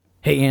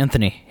Hey,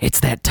 Anthony, it's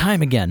that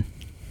time again.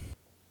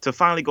 To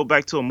finally go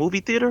back to a movie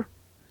theater?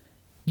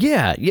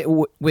 Yeah,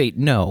 wait,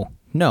 no,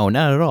 not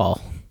at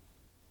all.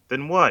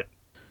 Then what?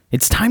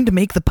 It's time to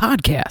make the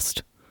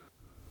podcast.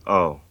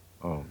 Oh,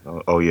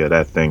 yeah,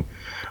 that thing.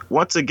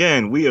 Once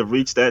again, we have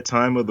reached that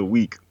time of the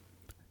week.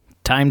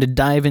 Time to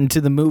dive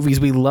into the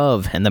movies we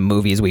love and the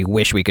movies we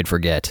wish we could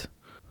forget.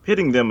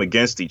 Pitting them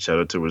against each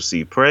other to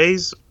receive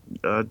praise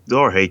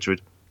or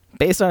hatred.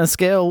 Based on a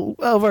scale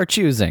of our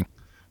choosing.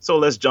 So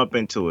let's jump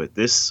into it.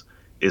 This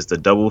is the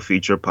Double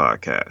Feature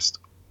Podcast.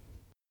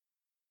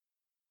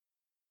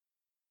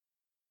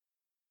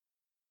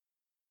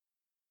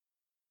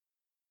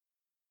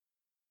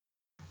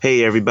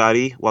 Hey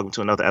everybody, welcome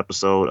to another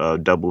episode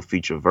of Double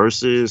Feature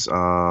Versus. We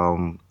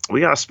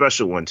got a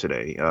special one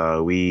today.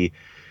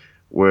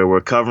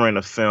 We're covering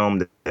a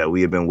film that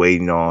we have been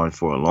waiting on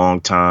for a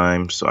long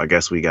time. So I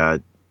guess we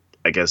have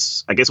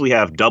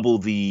double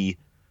the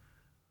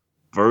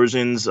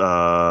versions,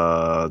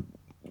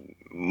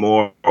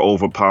 more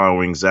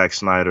overpowering Zack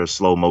Snyder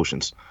slow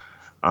motions.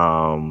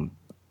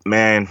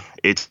 Man,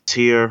 it's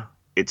here.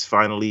 It's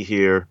finally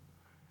here.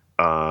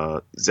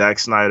 Zack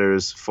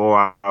Snyder's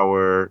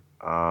 4-hour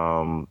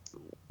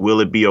will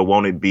it be or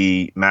won't it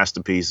be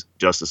masterpiece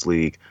Justice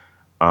League.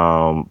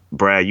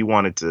 Brad, you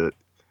wanted to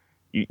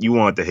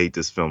hate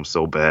this film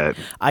so bad.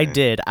 I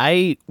did.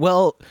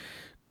 To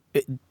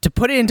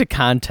put it into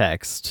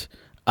context,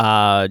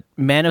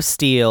 Man of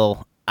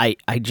Steel, I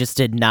just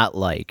did not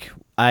like.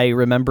 I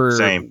remember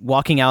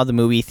walking out of the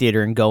movie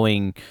theater and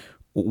going,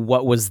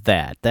 what was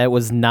that? That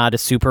was not a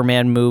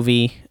Superman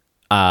movie.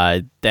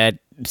 That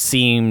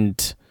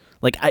seemed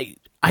like I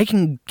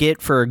can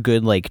get for a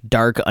good like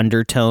dark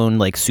undertone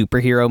like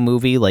superhero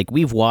movie. Like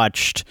we've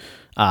watched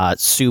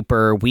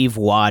Super, we've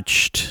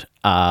watched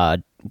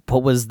we've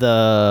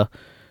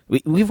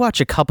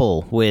watched a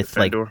couple with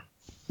Fandor? Like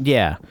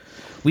yeah.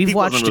 He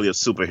wasn't really a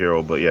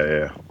superhero, but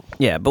yeah.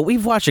 Yeah, but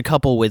we've watched a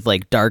couple with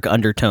like dark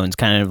undertones,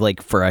 kind of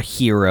like for a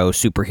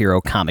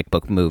superhero comic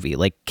book movie.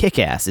 Like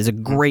Kick-Ass is a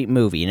great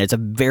movie, and it's a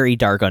very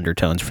dark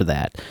undertones for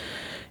that.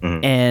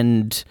 Mm-hmm.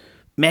 And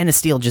Man of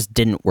Steel just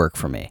didn't work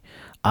for me.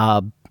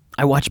 I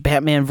watched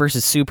Batman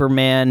versus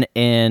Superman,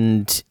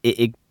 and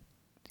it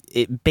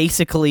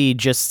basically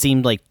just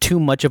seemed like too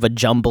much of a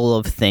jumble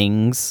of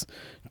things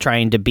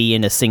trying to be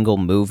in a single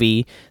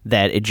movie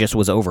that it just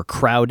was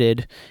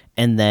overcrowded.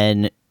 And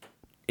then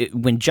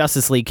when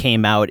Justice League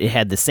came out, it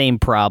had the same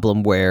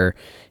problem where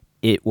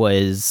it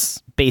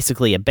was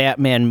basically a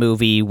Batman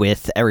movie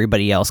with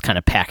everybody else kind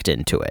of packed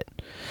into it.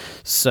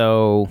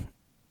 So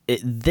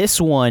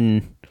this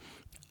one,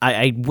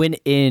 I went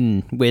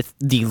in with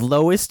the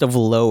lowest of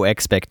low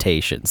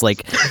expectations.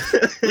 Like,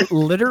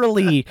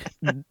 literally,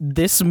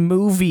 this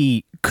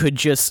movie could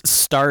just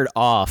start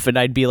off, and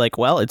I'd be like,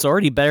 well, it's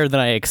already better than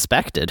I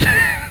expected.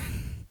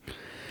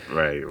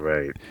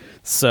 Right.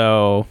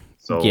 So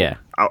yeah.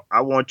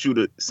 I want you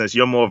to, since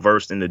you're more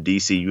versed in the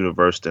DC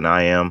universe than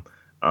I am,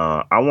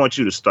 I want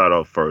you to start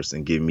off first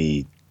and give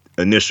me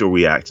initial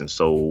reactions.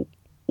 So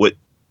what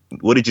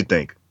did you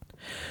think?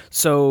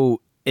 So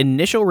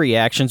initial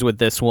reactions with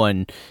this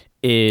one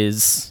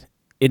is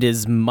it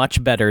is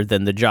much better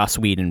than the Joss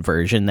Whedon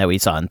version that we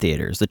saw in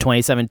theaters, the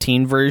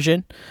 2017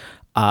 version.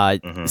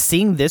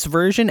 Seeing this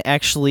version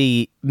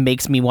actually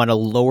makes me want to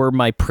lower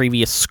my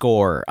previous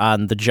score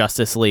on the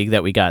Justice League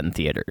that we got in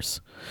theaters.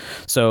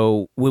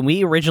 So when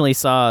we originally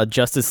saw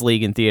Justice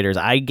League in theaters,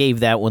 I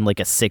gave that one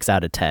like a 6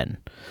 out of 10.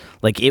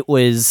 Like it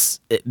was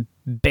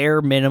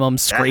bare minimum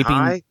scraping.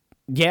 That high?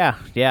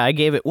 Yeah, I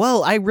gave it.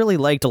 Well, I really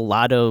liked a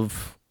lot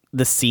of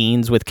the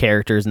scenes with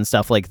characters and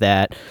stuff like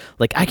that.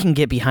 Like I can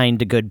get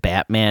behind a good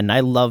Batman. I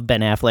love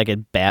Ben Affleck as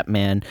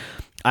Batman.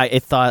 I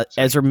thought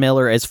Ezra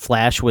Miller as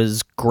Flash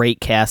was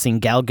great casting.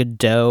 Gal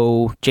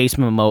Gadot,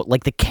 Jason Momoa,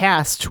 like the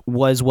cast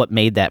was what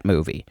made that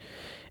movie,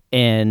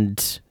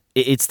 and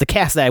it's the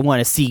cast that I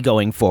want to see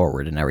going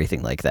forward and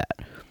everything like that.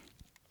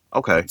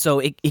 Okay. So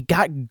it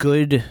got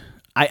good.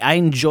 I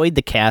enjoyed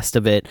the cast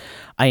of it.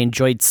 I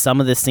enjoyed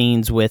some of the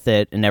scenes with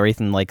it and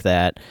everything like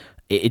that.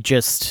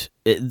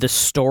 The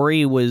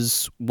story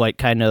was what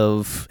kind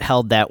of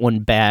held that one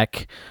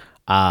back.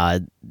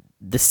 The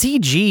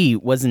CG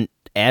wasn't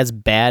as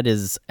bad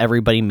as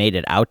everybody made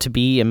it out to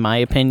be, in my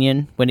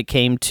opinion. When it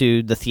came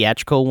to the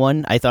theatrical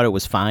one, I thought it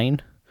was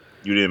fine.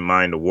 You didn't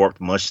mind the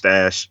warped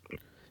mustache,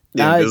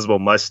 the invisible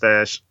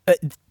mustache?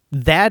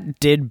 That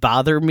did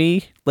bother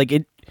me. Like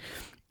it.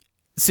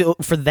 So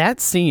for that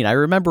scene, I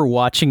remember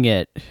watching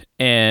it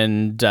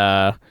and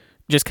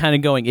just kind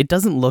of going, it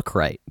doesn't look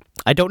right.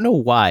 I don't know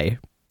why,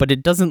 but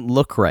it doesn't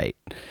look right.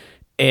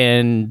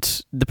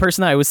 And the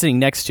person I was sitting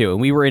next to,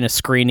 and we were in a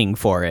screening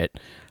for it,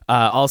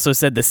 also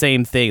said the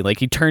same thing. Like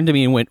he turned to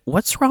me and went,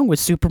 "What's wrong with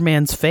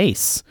Superman's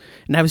face?"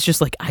 And I was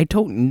just like, "I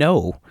don't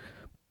know,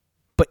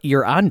 but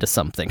you're onto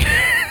something."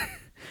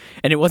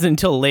 And it wasn't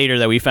until later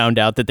that we found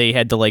out that they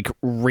had to like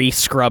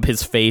re-scrub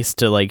his face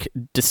to like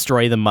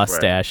destroy the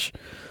mustache.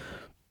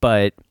 Right.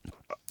 But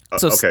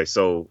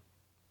so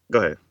go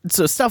ahead.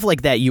 So stuff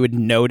like that you would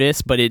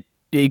notice, but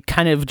it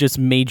kind of just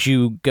made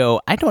you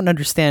go, I don't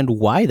understand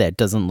why that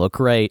doesn't look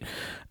right.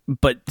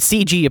 But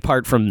CG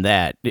apart from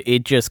that,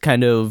 it just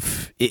kind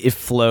of it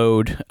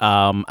flowed.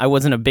 I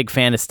wasn't a big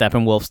fan of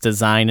Steppenwolf's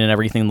design and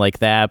everything like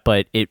that,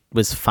 but it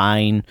was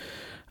fine.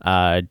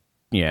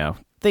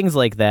 Things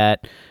like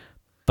that.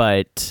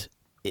 But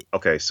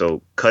okay,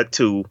 so cut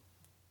to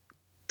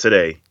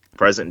today,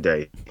 present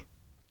day.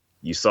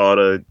 You saw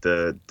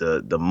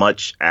the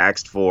much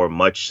asked for,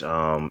 much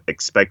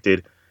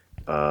expected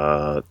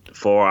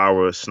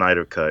 4-hour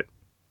Snyder cut.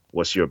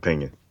 What's your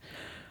opinion?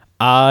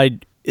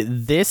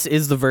 This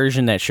is the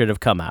version that should have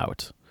come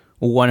out,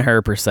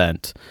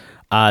 100%.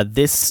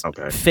 This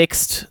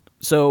fixed.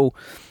 So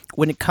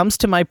when it comes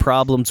to my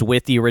problems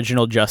with the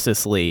original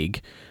Justice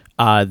League,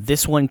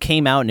 this one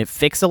came out and it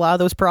fixed a lot of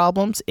those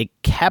problems. It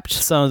kept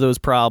some of those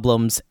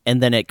problems,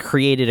 and then it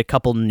created a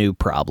couple new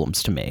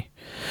problems to me.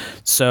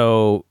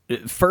 So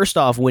first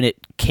off, when it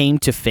came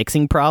to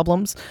fixing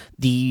problems,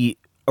 the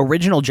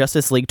original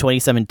Justice League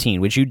 2017,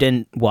 which you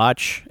didn't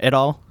watch at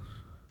all?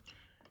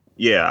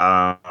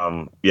 Yeah,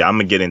 I'm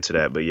gonna get into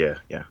that, but yeah.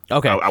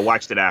 Okay, I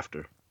watched it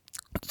after.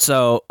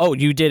 So,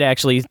 you did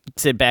actually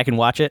sit back and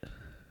watch it?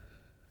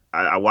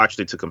 I watched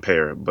it to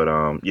compare, but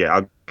I'll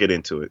get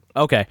into it.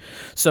 Okay,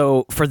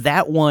 so for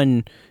that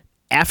one,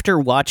 after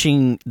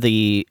watching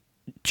the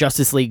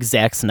Justice League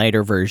Zack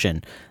Snyder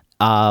version,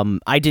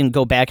 I didn't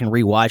go back and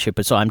rewatch it,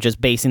 but so I'm just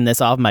basing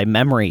this off my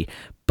memory.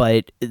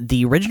 But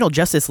the original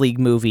Justice League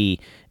movie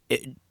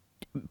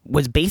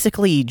was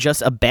basically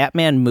just a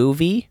Batman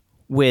movie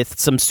with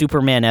some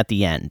Superman at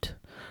the end.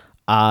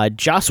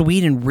 Joss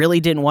Whedon really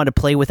didn't want to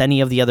play with any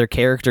of the other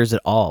characters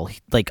at all.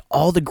 Like,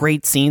 all the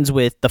great scenes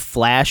with the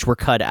Flash were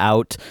cut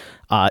out.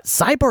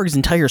 Cyborg's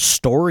entire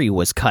story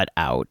was cut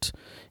out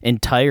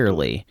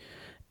entirely.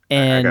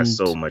 And I got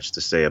so much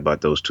to say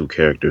about those two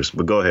characters,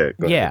 but go ahead.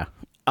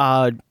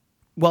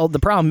 Well, the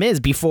problem is,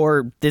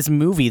 before this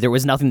movie, there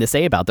was nothing to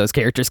say about those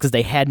characters because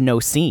they had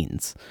no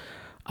scenes.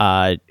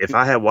 If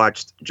I had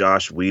watched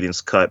Josh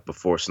Whedon's cut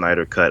before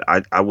Snyder cut,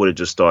 I would have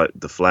just thought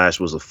the Flash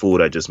was a fool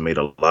that just made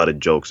a lot of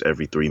jokes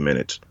every 3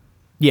 minutes.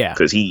 Yeah,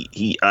 because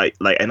I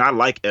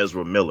like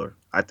Ezra Miller.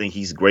 I think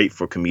he's great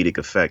for comedic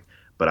effect.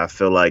 But I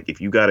feel like if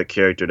you got a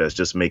character that's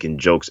just making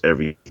jokes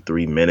every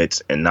 3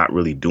 minutes and not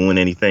really doing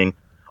anything,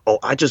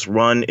 I just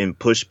run and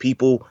push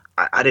people.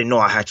 I didn't know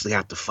I actually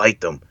have to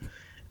fight them.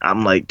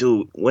 I'm like,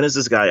 dude, when is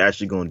this guy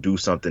actually going to do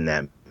something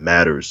that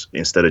matters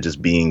instead of just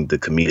being the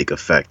comedic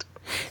effect?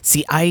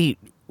 See,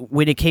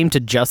 when it came to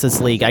Justice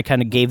League, I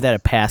kind of gave that a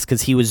pass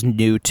because he was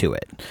new to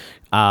it.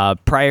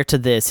 Prior to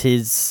this,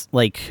 his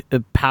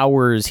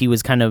powers he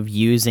was kind of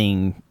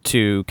using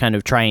to kind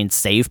of try and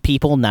save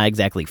people, not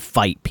exactly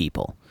fight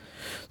people.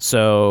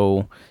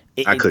 So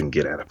I couldn't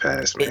get out of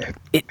pass, man.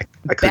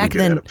 I couldn't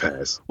get out of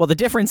pass. Well, the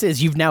difference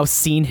is you've now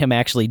seen him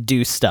actually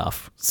do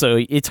stuff,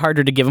 so it's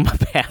harder to give him a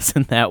pass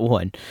in that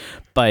one.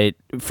 But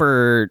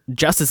for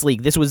Justice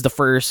League, this was the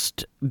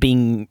first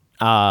being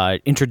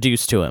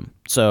introduced to him.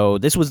 So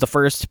this was the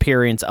first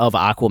appearance of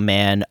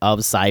Aquaman, of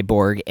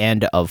Cyborg,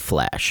 and of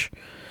Flash.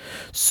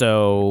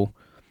 So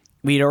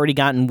we had already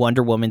gotten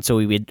Wonder Woman, so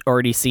we had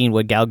already seen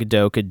what Gal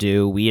Gadot could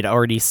do. We had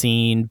already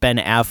seen Ben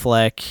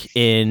Affleck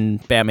in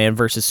Batman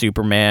vs.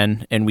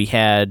 Superman, and we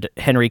had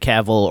Henry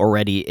Cavill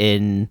already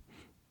in,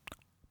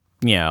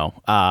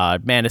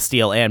 Man of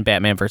Steel and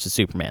Batman vs.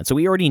 Superman. So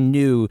we already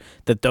knew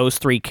that those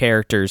three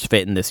characters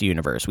fit in this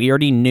universe. We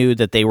already knew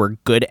that they were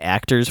good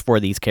actors for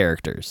these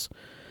characters.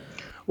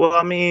 Well,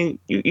 I mean,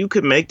 you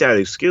could make that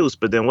excuse,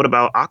 but then what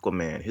about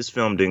Aquaman? His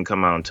film didn't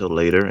come out until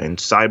later, and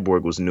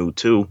Cyborg was new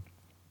too.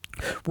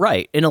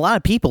 Right, and a lot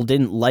of people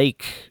didn't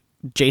like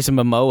Jason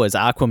Momoa's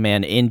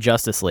Aquaman in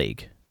Justice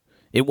League.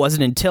 It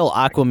wasn't until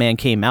Aquaman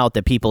came out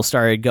that people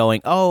started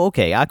going, "Oh,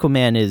 okay,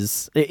 Aquaman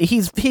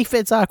he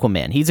fits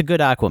Aquaman. He's a good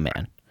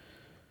Aquaman."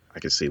 I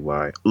can see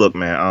why. Look,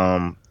 man,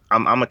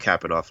 I'm gonna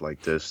cap it off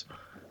like this.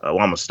 I'm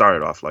gonna start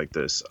it off like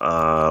this.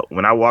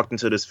 When I walked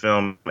into this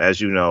film, as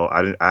you know,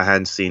 I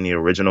hadn't seen the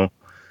original.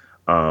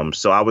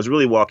 So I was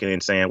really walking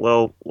in saying,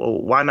 well,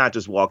 why not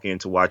just walk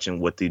into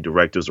watching what the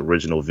director's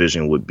original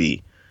vision would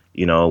be?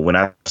 When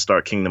I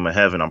start Kingdom of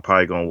Heaven, I'm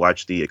probably going to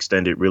watch the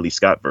extended Ridley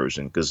Scott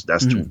version because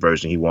that's the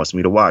version he wants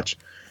me to watch.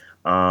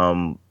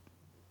 And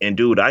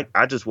dude,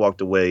 I just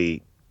walked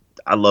away.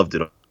 I loved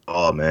it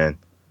all, man.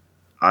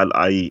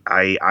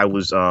 I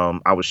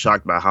was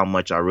shocked by how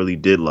much I really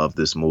did love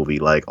this movie.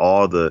 Like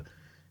all the,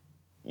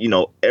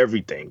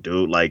 everything,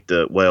 dude. Like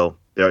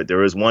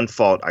there is one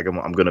fault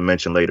I'm going to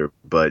mention later,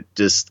 but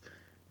just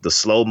the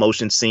slow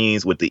motion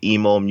scenes with the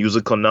emo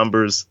musical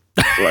numbers.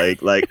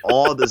 like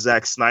all the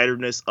Zack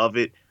Snyder-ness of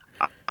it,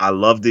 I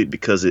loved it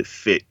because it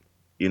fit.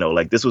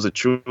 This was a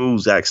true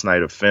Zack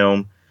Snyder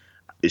film.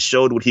 It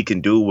showed what he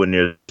can do when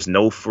there's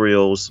no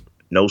frills,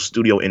 no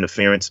studio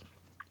interference.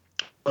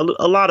 A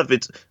lot of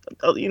it,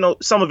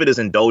 some of it is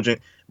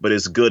indulgent, but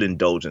it's good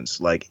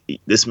indulgence. Like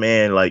this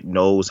man,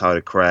 knows how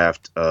to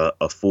craft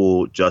a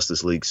full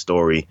Justice League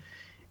story.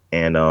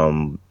 And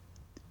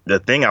the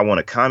thing I want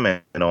to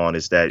comment on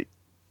is that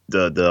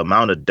the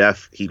amount of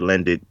depth he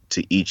lended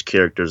to each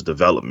character's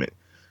development.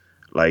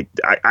 Like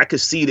I could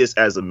see this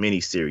as a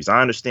mini series.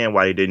 I understand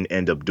why they didn't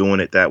end up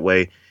doing it that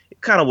way. It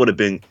kind of would have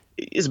been.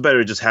 It's better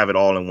to just have it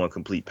all in one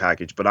complete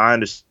package. But I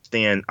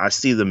understand. I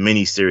see the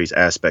mini series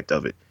aspect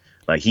of it.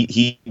 Like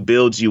he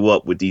builds you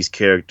up with these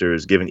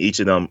characters, giving each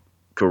of them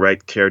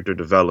correct character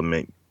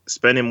development,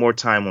 spending more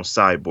time on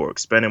Cyborg,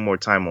 spending more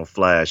time on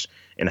Flash,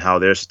 and how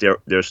their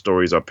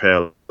stories are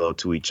parallel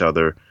to each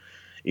other.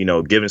 You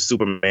know, giving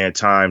Superman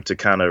time to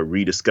kind of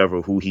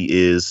rediscover who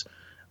he is.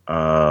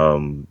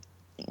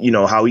 You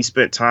know, how he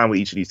spent time with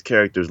each of these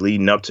characters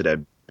leading up to that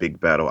big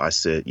battle. I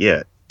said,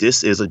 yeah,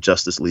 this is a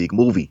Justice League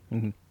movie.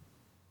 Mm-hmm.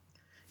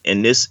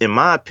 And this, in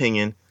my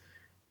opinion,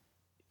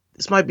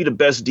 this might be the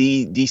best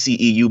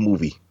DCEU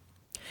movie.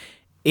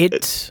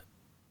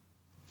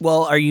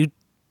 Well, are you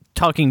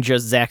talking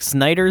just Zack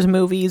Snyder's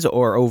movies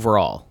or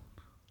overall?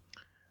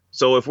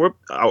 So if we're,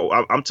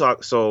 are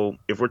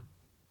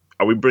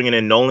we bringing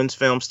in Nolan's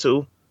films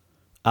too?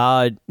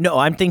 No,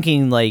 I'm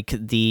thinking like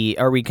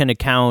are we going to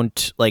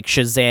count like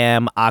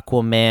Shazam,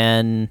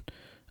 Aquaman,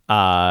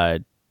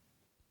 I'm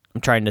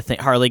trying to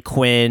think, Harley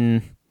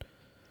Quinn.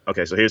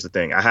 Okay, so here's the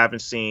thing. I haven't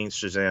seen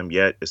Shazam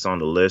yet. It's on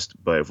the list,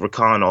 but if we're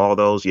calling all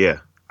those, yeah,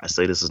 I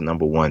say this is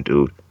number one,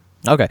 dude.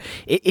 Okay.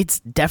 It's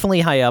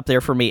definitely high up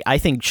there for me. I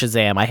think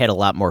Shazam, I had a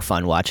lot more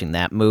fun watching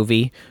that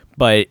movie,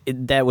 but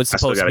that was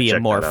supposed to be a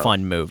more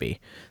fun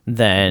movie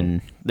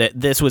than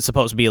this was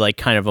supposed to be like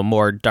kind of a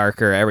more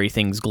darker,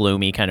 everything's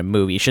gloomy kind of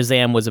movie.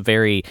 Shazam was a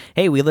very,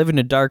 hey, we live in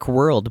a dark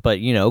world, but,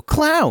 you know,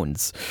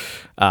 clowns.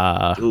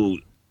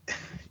 Dude,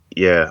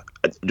 yeah.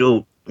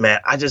 Dude, man,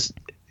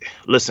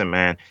 listen,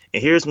 man,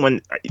 and here's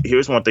one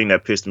thing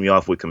that pissed me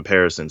off with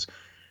comparisons.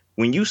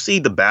 When you see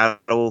the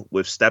battle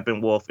with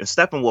Steppenwolf, and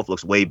Steppenwolf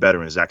looks way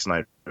better in Zack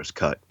Snyder's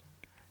cut.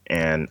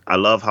 And I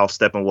love how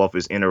Steppenwolf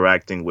is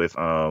interacting with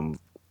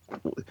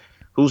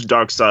who's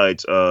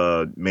Darkseid's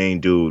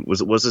main dude?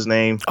 What's his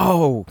name?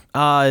 Oh,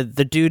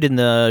 the dude in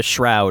the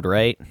shroud,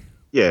 right?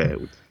 Yeah,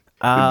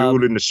 the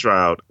dude in the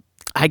shroud.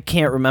 I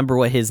can't remember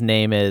what his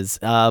name is,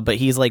 but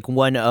he's like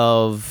one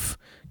of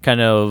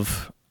kind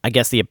of, I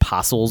guess, the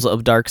apostles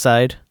of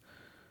Darkseid.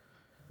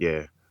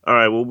 Yeah. All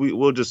right. Well,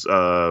 we'll just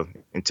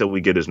until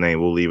we get his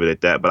name, we'll leave it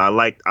at that. But I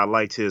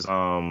liked his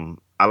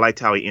I liked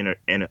how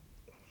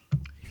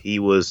he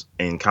was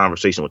in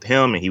conversation with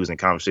him, and he was in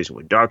conversation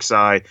with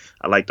Darkseid.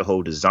 I liked the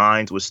whole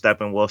designs with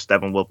Steppenwolf.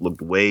 Steppenwolf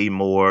looked way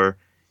more.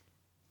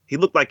 He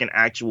looked like an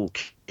actual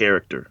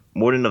character,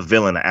 more than a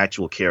villain, an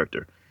actual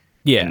character.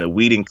 Yeah. In the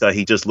Whedon cut,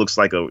 he just looks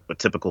like a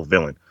typical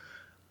villain.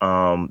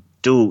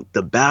 Dude,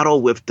 the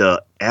battle with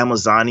the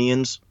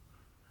Amazonians.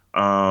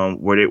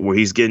 Where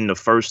he's getting the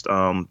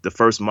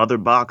first mother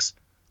box,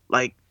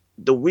 like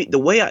the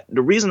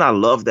reason I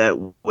love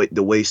that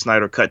the way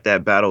Snyder cut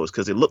that battle is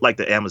because it looked like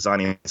the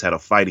Amazonians had a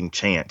fighting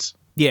chance.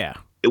 Yeah,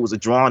 it was a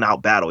drawn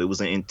out battle. It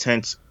was an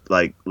intense,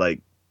 like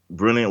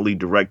brilliantly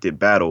directed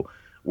battle.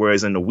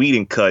 Whereas in the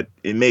Whedon cut,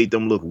 it made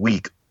them look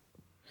weak.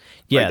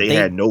 Yeah, like they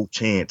had no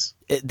chance.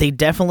 They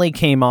definitely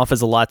came off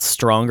as a lot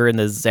stronger in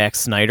the Zack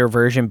Snyder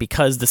version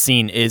because the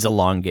scene is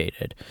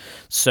elongated.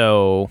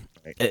 So.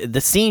 The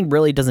scene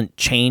really doesn't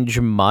change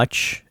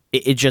much.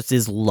 It just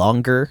is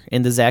longer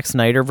in the Zack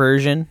Snyder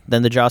version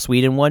than the Joss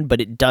Whedon one, but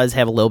it does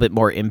have a little bit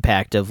more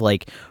impact of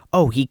like,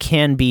 oh, he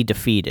can be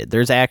defeated.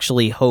 There's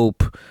actually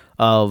hope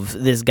of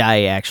this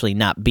guy actually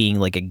not being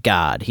like a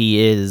god.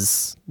 He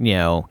is, you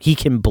know, he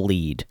can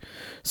bleed,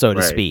 so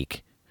to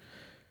speak.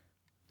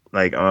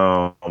 Like,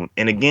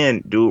 and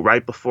again, dude,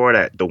 right before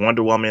that, the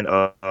Wonder Woman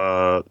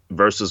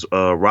versus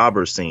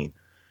robber scene.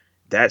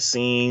 That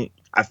scene,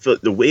 I feel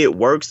the way it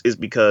works is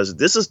because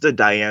this is the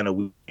Diana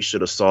we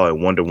should have saw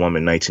in Wonder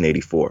Woman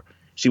 1984.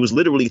 She was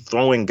literally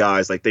throwing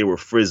guys like they were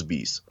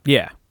frisbees.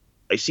 Yeah,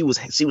 like she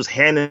was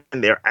handing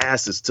their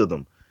asses to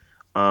them.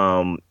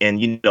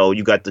 And you know,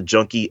 you got the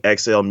Junkie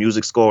XL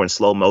music score in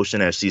slow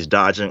motion as she's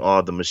dodging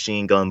all the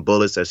machine gun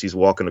bullets as she's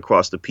walking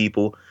across the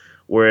people.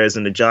 Whereas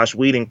in the Joss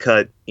Whedon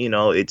cut, you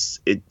know, it's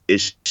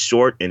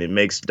short and it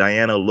makes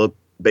Diana look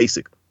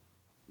basic.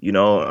 You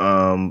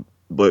know,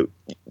 but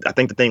I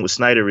think the thing with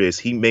Snyder is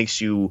he makes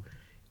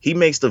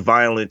the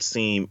violence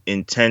seem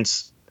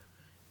intense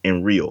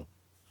and real.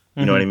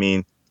 You know what I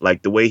mean?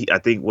 Like the way I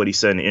think what he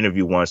said in an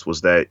interview once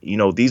was that, you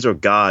know, these are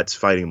gods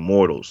fighting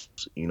mortals.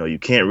 You know, you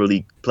can't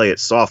really play it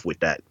soft with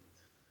that.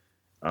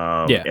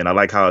 And I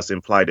like how it's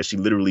implied that she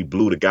literally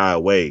blew the guy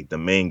away, the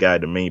main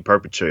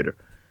perpetrator.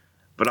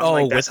 But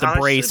I'm like, with the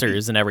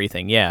bracers and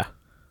everything. Yeah.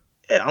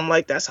 Yeah, I'm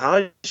like, that's how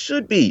it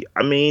should be.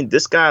 I mean,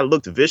 this guy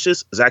looked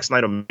vicious. Zack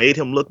Snyder made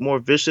him look more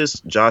vicious.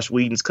 Joss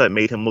Whedon's cut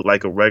made him look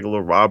like a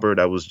regular robber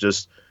that was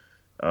just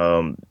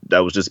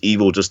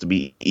evil just to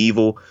be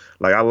evil.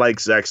 Like, I like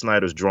Zack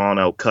Snyder's drawn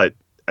out cut.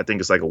 I think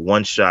it's like a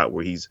one shot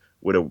where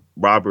the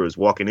robber is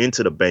walking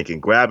into the bank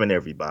and grabbing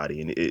everybody,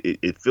 and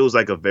it feels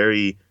like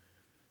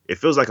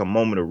a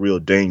moment of real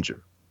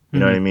danger. You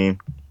know what I mean?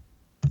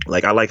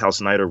 Like, I like how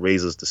Snyder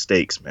raises the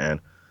stakes, man.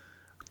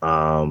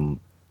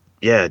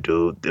 Yeah,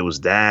 dude, there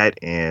was that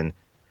and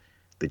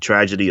the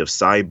tragedy of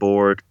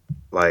Cyborg.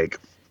 Like,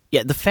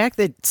 yeah, the fact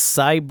that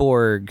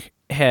Cyborg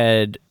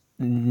had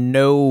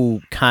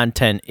no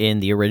content in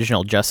the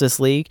original Justice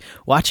League.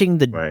 Watching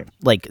the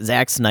like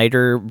Zack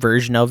Snyder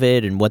version of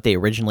it and what they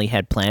originally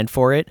had planned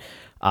for it,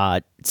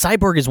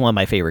 Cyborg is one of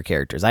my favorite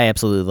characters. I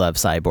absolutely love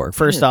Cyborg.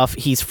 First off,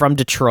 he's from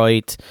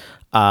Detroit.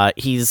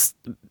 He's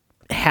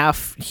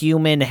half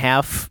human,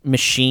 half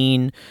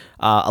machine.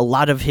 A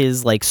lot of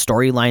his like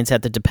storylines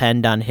have to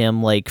depend on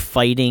him like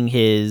fighting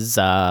his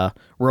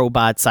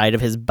robot side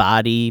of his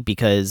body,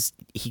 because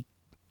he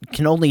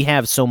can only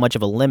have so much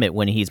of a limit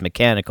when he's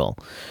mechanical,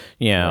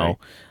 you know.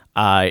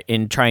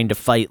 In trying to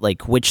fight,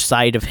 like, which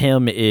side of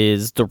him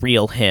is the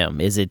real him?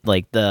 Is it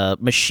like the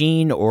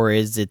machine or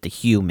is it the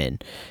human?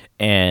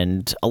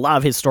 And a lot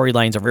of his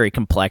storylines are very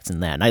complex in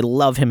that, and I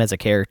love him as a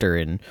character.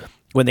 And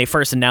when they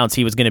first announced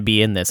he was going to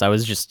be in this, I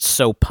was just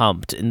so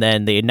pumped. And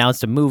then they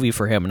announced a movie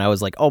for him, and I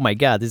was like, oh my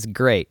God, this is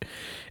great.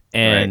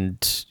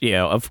 And, you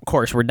know, of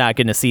course, we're not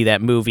going to see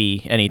that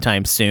movie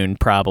anytime soon,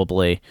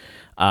 probably.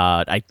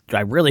 I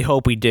really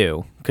hope we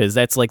do, because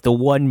that's like the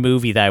one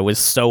movie that I was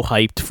so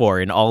hyped for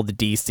in all the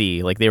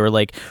DC. Like, they were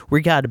like,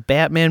 we got a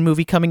Batman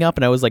movie coming up,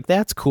 and I was like,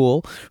 that's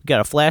cool. We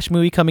got a Flash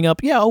movie coming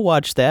up. Yeah, I'll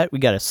watch that. We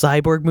got a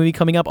Cyborg movie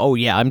coming up. Oh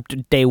yeah, I'm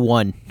day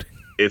one.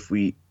 If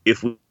we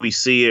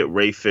see it,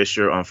 Ray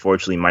Fisher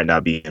unfortunately might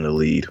not be in the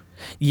lead.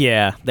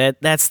 Yeah,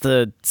 that's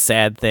the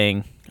sad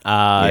thing.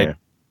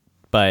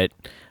 But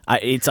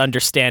it's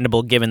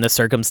understandable given the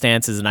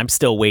circumstances, and I'm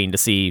still waiting to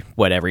see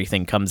what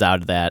everything comes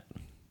out of that.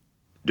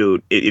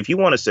 Dude, if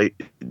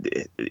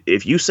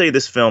you say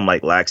this film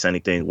like lacks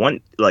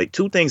anything,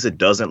 two things it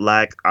doesn't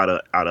lack out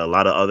of a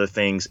lot of other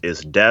things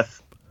is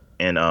death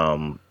and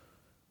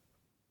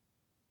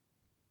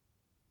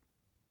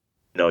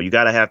you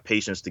got to have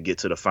patience to get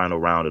to the final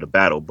round of the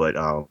battle. But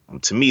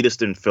to me, this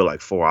didn't feel like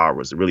 4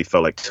 hours. It really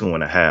felt like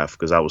 2.5,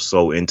 because I was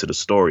so into the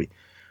story.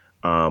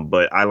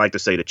 But I like to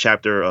say the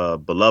chapter,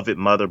 Beloved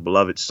Mother,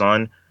 Beloved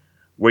Son,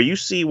 where you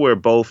see where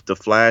both the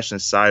Flash and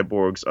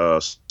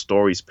Cyborg's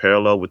stories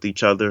parallel with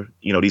each other.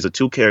 You know, these are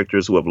two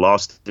characters who have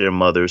lost their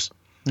mothers.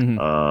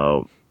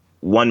 Mm-hmm.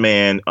 One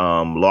man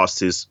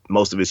lost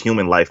most of his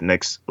human life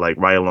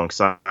right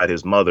alongside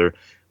his mother.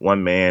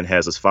 One man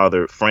has his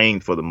father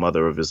framed for the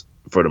murder of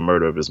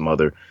his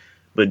mother.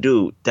 But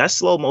dude, that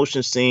slow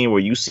motion scene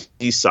where you see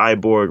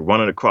Cyborg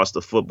running across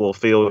the football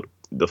field,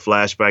 the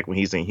flashback when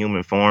he's in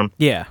human form.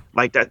 Yeah.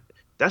 Like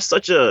that's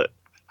such a,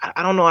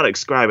 I don't know how to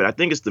describe it. I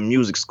think it's the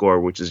music score,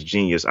 which is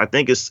genius. I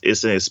think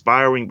it's an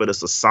inspiring, but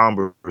it's a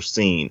somber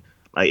scene.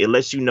 Like, it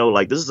lets you know,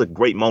 like, this is a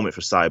great moment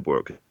for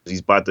Cyborg. He's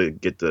about to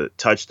get the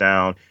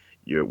touchdown.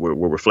 We're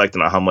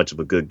reflecting on how much of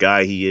a good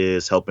guy he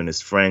is, helping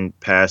his friend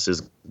pass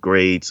his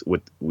grades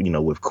with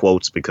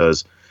quotes,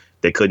 because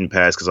they couldn't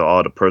pass because of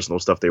all the personal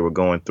stuff they were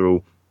going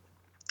through.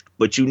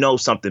 But you know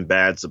something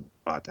bad's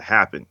about to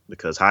happen,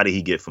 because how did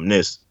he get from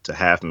this to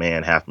half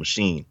man, half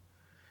machine?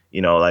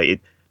 You know,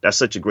 like, that's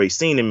such a great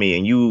scene to me.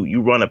 And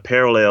you run a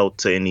parallel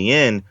to, in the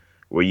end,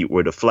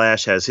 where the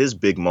Flash has his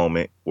big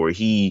moment where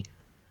he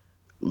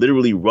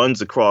literally runs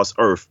across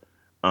Earth,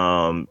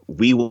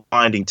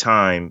 rewinding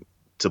time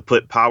to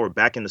put power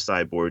back into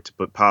Cyborg, to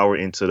put power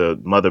into the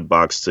mother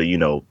box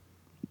to,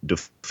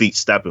 defeat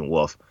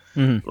Steppenwolf.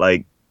 Mm-hmm.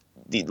 Like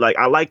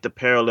I like the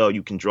parallel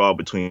you can draw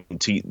between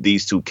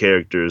these two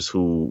characters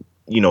who,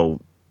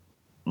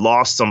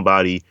 lost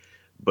somebody,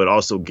 but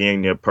also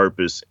gained their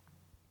purpose.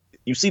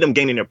 You see them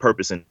gaining their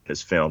purpose in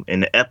this film. In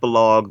the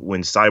epilogue,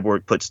 when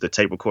Cyborg puts the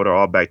tape recorder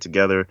all back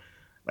together,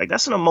 like,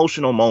 that's an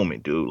emotional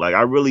moment, dude. Like,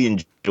 I really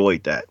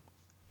enjoyed that.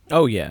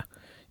 Oh, yeah.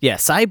 Yeah,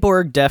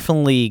 Cyborg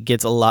definitely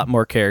gets a lot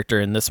more character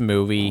in this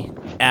movie.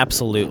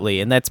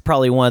 Absolutely. And that's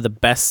probably one of the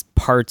best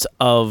parts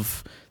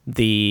of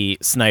the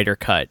Snyder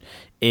Cut,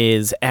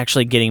 is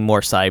actually getting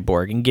more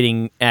Cyborg and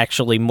getting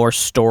actually more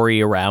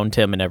story around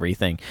him and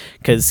everything.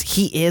 Because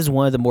he is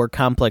one of the more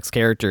complex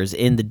characters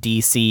in the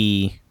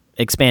DC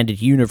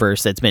expanded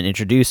universe that's been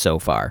introduced so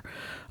far,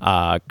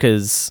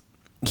 because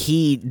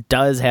he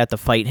does have to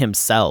fight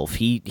himself.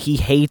 He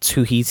hates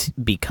who he's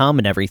become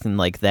and everything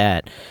like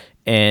that,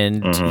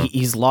 and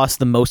he's lost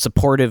the most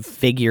supportive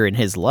figure in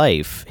his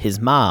life, his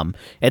mom.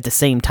 At the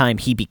same time,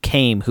 he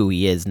became who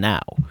he is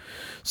now.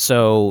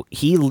 So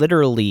he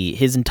literally,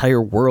 his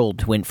entire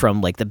world went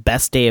from like the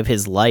best day of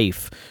his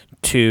life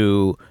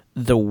to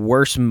the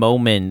worst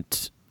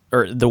moment,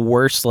 or the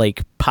worst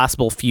like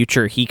possible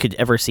future he could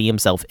ever see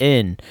himself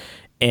in.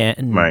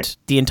 And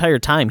the entire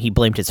time he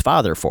blamed his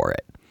father for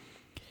it,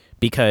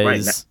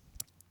 because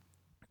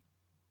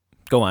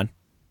go on.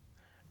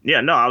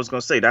 Yeah, no, I was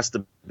going to say that's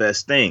the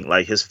best thing.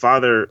 Like, his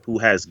father, who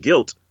has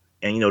guilt,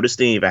 and, this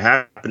didn't even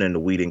happen in the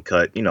Whedon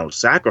cut,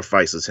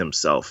 sacrifices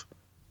himself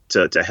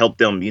to help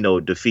them,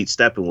 defeat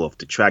Steppenwolf,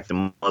 to track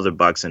the mother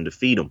box and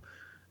defeat him.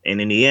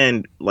 And in the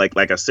end, like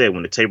I said,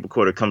 when the tape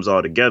recorder comes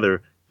all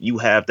together, you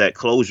have that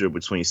closure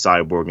between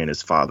Cyborg and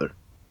his father.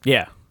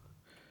 Yeah.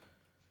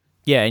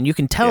 Yeah, and you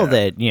can tell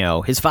that,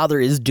 his father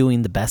is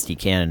doing the best he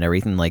can and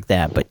everything like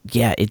that. But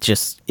yeah, to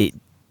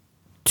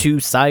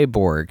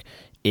Cyborg,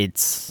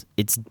 it's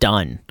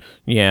done.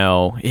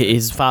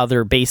 His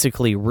father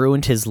basically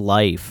ruined his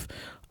life.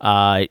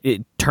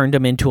 It turned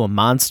him into a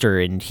monster,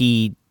 and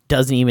he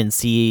doesn't even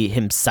see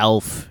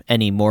himself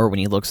anymore when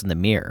he looks in the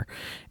mirror.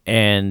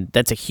 And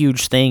that's a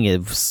huge thing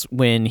is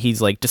when he's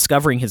like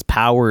discovering his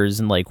powers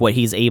and like what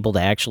he's able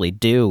to actually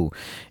do.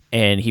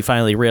 And he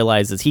finally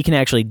realizes he can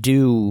actually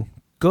do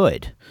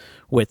good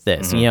with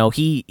this. Mm-hmm. You know,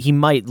 he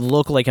might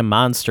look like a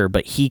monster,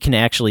 but he can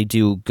actually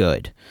do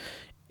good.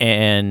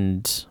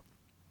 And,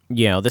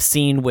 you know, the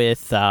scene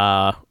with,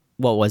 what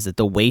was it?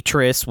 The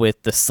waitress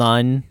with the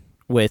son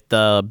with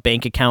the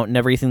bank account and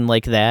everything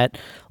like that.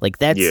 Like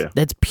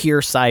that's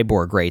pure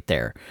Cyborg right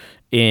there.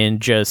 In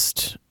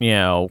just, you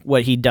know,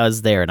 what he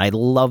does there. And I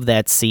love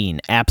that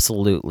scene.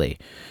 Absolutely.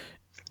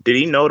 Did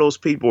he know those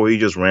people or he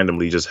just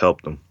randomly just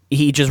helped them?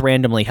 He just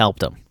randomly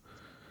helped them.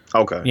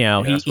 Okay. You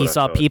know, he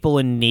saw people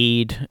in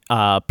need,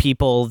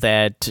 people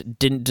that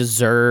didn't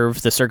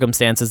deserve the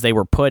circumstances they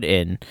were put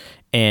in.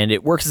 And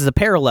it works as a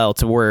parallel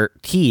to where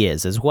he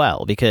is as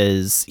well,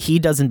 because he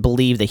doesn't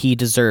believe that he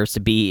deserves to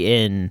be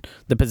in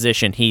the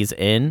position he's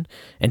in.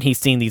 And he's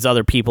seen these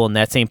other people in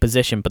that same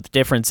position. But the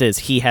difference is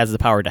he has the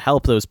power to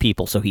help those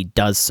people, so he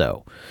does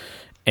so.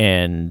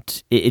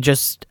 And it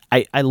just,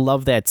 I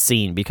love that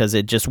scene because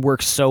it just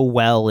works so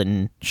well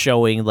in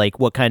showing like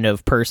what kind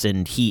of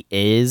person he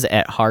is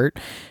at heart.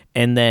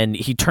 And then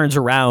he turns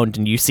around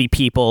and you see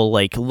people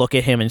like look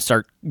at him and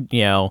start,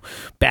 you know,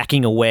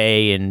 backing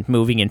away and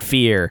moving in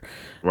fear.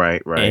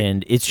 Right.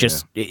 And it's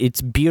just,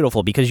 it's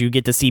beautiful because you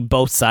get to see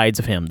both sides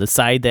of him, the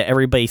side that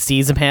everybody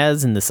sees him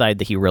as and the side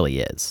that he really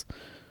is.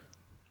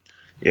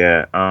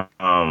 Yeah.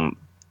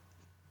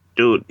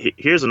 Dude,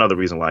 here's another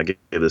reason why I give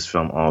this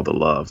film all the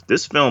love.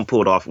 This film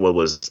pulled off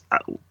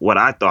what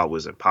I thought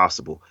was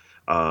impossible.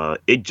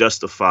 It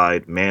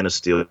justified Man of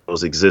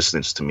Steel's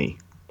existence to me.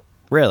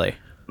 Really?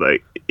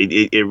 Like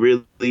it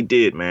really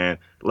did, man.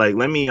 Like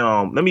let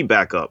me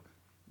back up.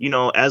 You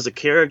know, as a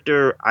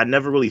character, I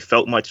never really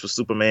felt much for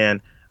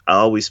Superman. I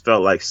always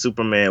felt like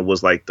Superman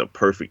was like the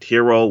perfect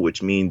hero,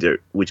 which means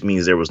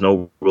there was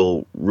no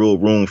real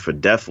room for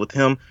death with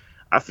him.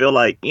 I feel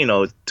like, you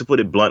know, to put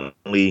it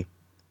bluntly,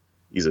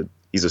 he's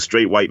a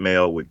straight white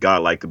male with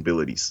godlike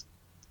abilities.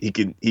 He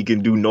can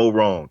do no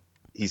wrong.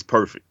 He's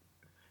perfect.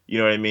 You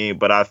know what I mean?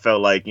 But I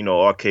felt like, you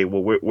know, okay,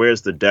 well,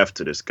 where's the depth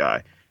to this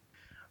guy?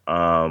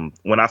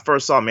 When I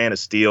first saw Man of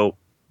Steel,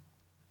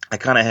 I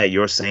kind of had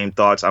your same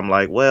thoughts. I'm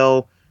like,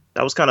 well,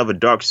 that was kind of a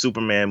dark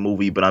Superman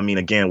movie, but I mean,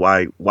 again,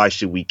 why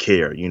should we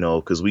care? You know,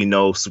 because we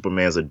know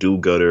Superman's a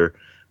do-gooder.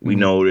 We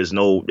know there's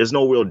no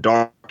real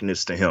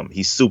darkness to him.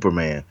 He's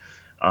Superman.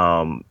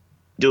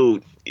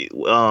 Dude,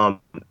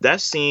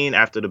 that scene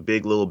after the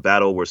big little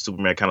battle where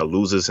Superman kind of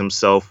loses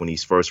himself when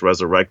he's first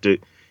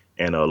resurrected,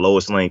 and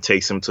Lois Lane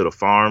takes him to the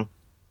farm.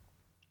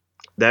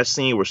 That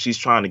scene where she's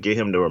trying to get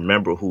him to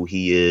remember who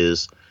he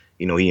is.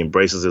 You know, he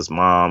embraces his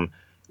mom.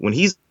 When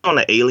he's on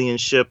the alien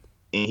ship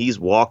and he's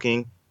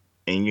walking,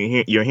 and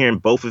you're hearing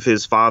both of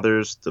his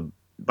fathers, the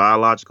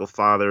biological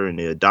father and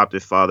the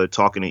adopted father,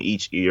 talking in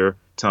each ear,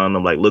 telling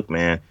them like, look,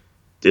 man,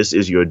 this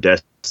is your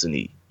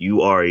destiny.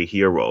 You are a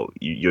hero.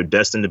 You're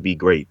destined to be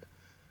great.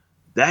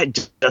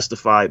 That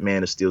justified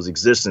Man of Steel's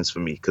existence for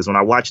me. Because when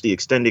I watched the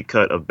extended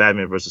cut of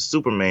Batman versus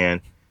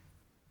Superman,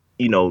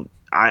 you know,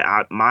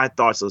 my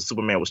thoughts of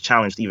Superman was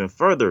challenged even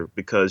further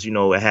because, you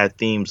know, it had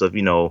themes of,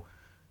 you know,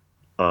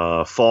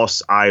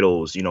 false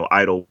idols, you know,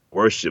 idol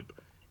worship,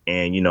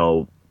 and, you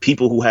know,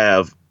 people who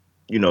have,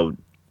 you know,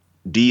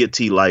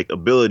 deity-like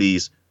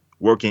abilities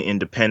working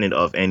independent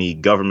of any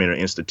government or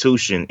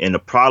institution and the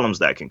problems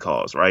that can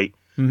cause, right?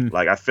 Mm-hmm.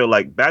 Like, I feel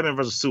like Batman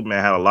vs.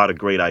 Superman had a lot of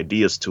great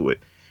ideas to it.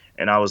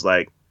 And I was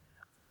like,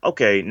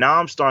 okay, now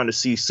I'm starting to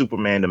see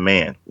Superman the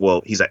man.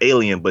 Well, he's an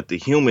alien, but the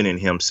human in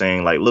him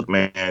saying like, look,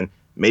 man,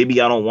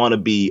 maybe I don't want to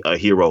be a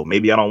hero.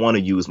 Maybe I don't want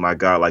to use my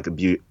godlike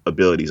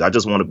abilities. I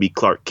just want to be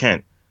Clark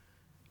Kent.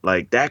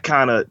 Like that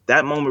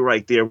moment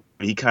right there,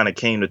 he kind of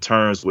came to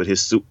terms with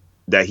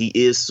that he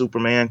is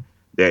Superman.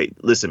 That,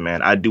 listen,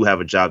 man, I do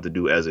have a job to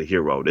do as a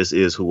hero. This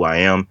is who I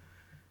am.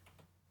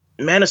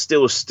 Man of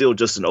Steel is still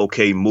just an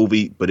okay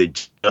movie, but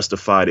it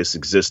justified its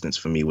existence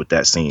for me with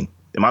that scene.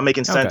 Am I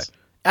making sense?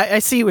 Okay. I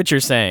see what you're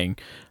saying.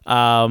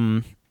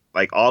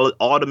 Like all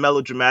the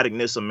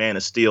melodramaticness of Man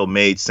of Steel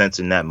made sense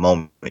in that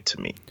moment to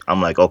me.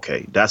 I'm like,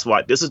 okay, that's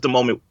why this is the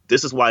moment.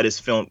 This is why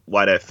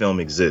that film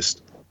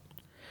exists.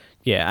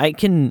 Yeah, I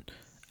can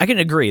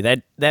agree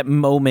that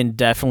moment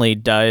definitely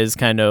does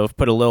kind of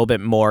put a little bit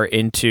more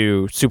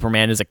into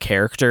Superman as a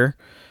character.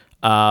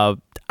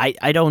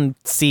 I don't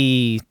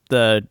see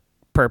the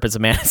purpose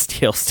of Man of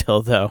Steel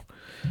still, though.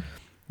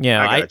 You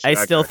know, I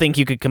still think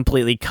you could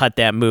completely cut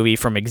that movie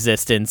from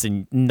existence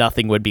and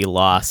nothing would be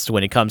lost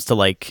when it comes to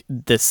like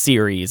the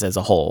series as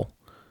a whole.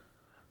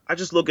 I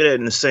just look at it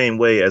in the same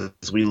way as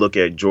we look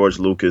at George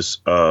Lucas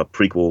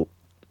prequel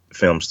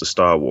films to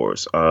Star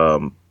Wars.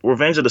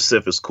 Revenge of the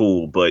Sith is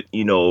cool, but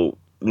you know,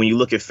 when you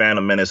look at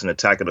Phantom Menace and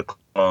Attack of the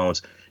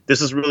Clones,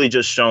 this is really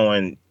just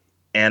showing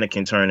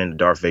Anakin turning into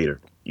Darth Vader.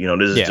 You know,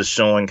 this is just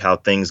showing how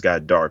things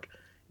got dark.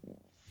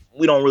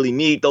 We don't really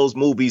need those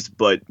movies,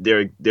 but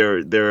their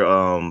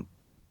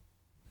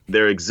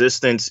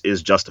existence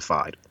is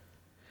justified.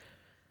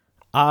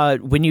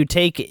 When you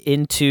take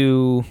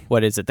into,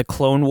 what is it, the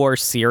Clone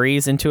Wars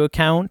series into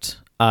account,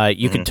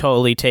 you could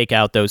totally take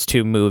out those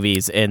two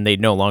movies and they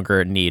no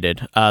longer are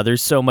needed.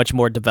 There's so much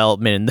more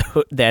development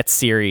in that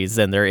series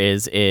than there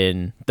is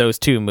in those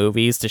two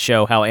movies to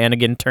show how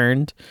Anakin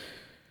turned.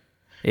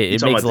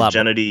 It makes a lot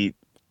more.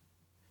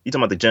 You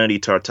talking about the Gennady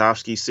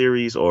Tartakovsky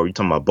series, or are you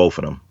talking about both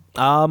of them?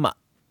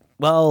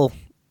 Well,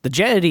 the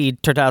Gennady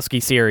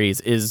Tartakovsky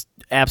series is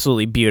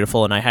absolutely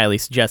beautiful, and I highly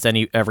suggest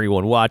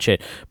everyone watch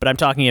it. But I'm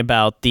talking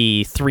about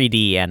the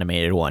 3D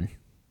animated one.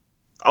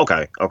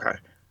 Okay.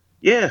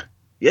 Yeah.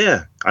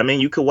 I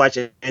mean, you could watch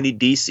any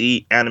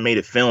DC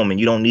animated film, and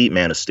you don't need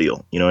Man of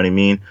Steel. You know what I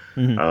mean?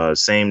 Mm-hmm.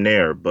 Same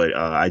there. But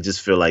I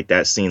just feel like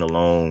that scene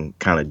alone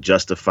kind of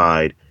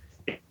justified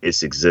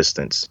its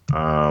existence.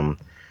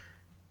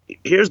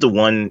 Here's the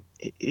one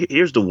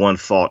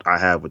fault I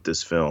have with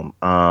this film.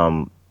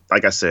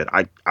 Like I said,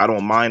 I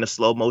don't mind the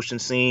slow motion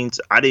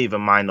scenes. I didn't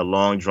even mind the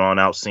long drawn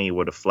out scene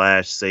where the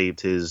Flash saved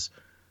his,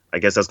 I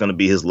guess that's going to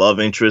be his love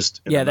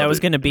interest. Yeah, that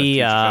was going to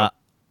be,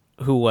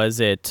 who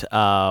was it?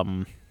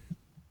 I'm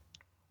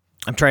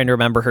trying to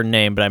remember her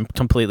name, but I'm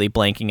completely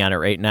blanking on it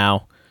right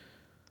now.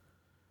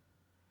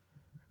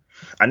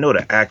 I know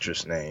the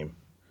actress name.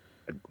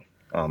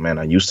 Oh man,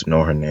 I used to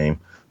know her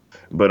name.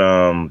 But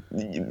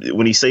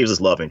when he saves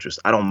his love interest,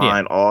 I don't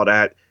mind all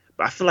that.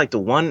 But I feel like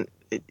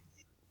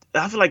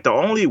the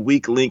only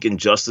weak link in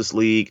Justice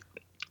League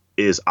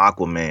is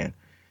Aquaman,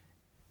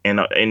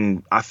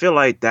 and I feel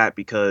like that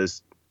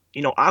because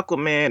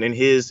Aquaman and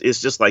it's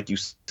just like you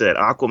said,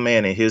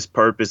 Aquaman and his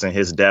purpose and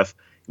his death.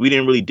 We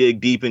didn't really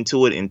dig deep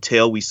into it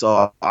until we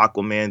saw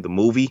Aquaman the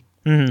movie,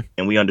 and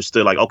we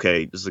understood like,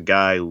 okay, this is a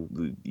guy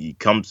who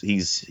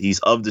he's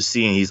of the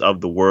sea and he's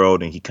of the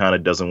world, and he kind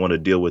of doesn't want to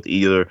deal with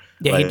either.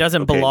 Yeah, he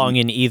doesn't belong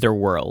in either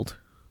world.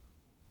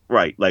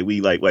 Right,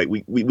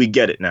 we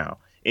get it now.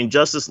 In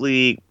Justice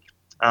League,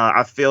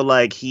 I feel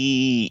like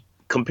he,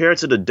 compared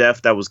to the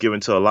depth that was given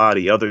to a lot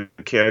of the other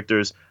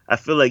characters, I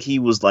feel like he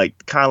was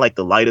like kind of like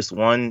the lightest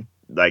one.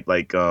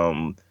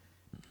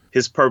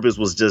 His purpose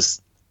was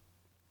just,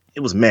 it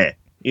was meh,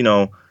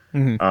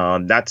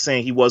 Not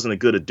saying he wasn't a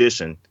good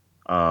addition,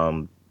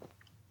 but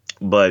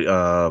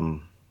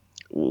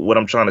what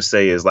I'm trying to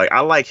say is like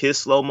I like his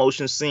slow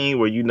motion scene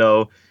where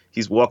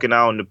he's walking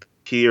out on the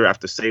pier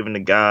after saving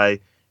the guy,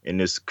 and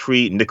this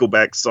Creed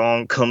Nickelback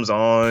song comes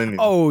on.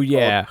 Oh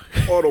yeah,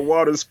 all the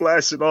water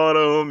splashing on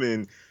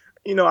him,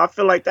 and I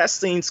feel like that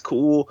scene's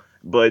cool,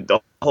 but the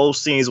whole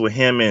scenes with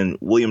him and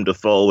William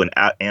Dafoe and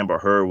Amber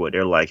Heard, where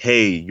they're like,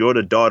 "Hey, you're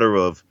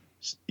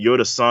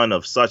the son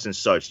of such and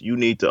such. You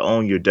need to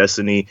own your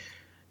destiny."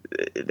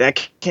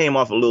 That came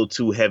off a little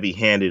too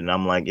heavy-handed, and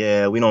I'm like,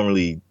 yeah, we don't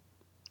really,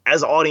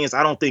 as an audience,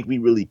 I don't think we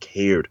really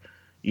cared.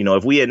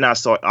 If we had not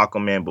saw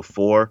Aquaman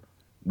before,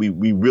 we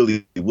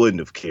really wouldn't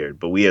have cared.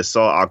 But we had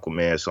saw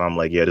Aquaman, so I'm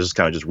like, yeah, this is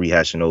kind of just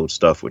rehashing old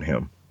stuff with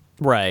him.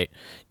 Right.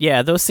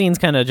 Yeah, those scenes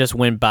kind of just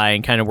went by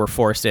and kind of were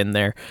forced in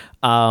there.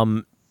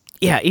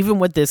 Yeah, even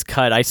with this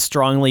cut, I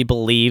strongly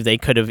believe they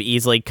could have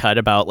easily cut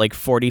about like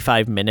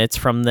 45 minutes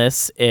from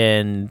this,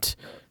 and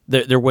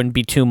there wouldn't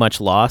be too much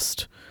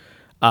lost.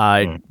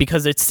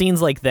 Because it's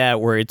scenes like that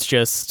where it's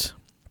just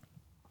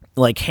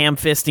like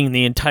ham-fisting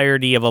the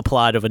entirety of a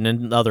plot of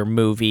another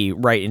movie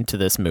right into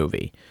this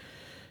movie.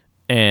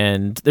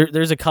 And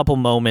there's a couple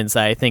moments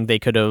that I think they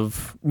could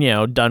have,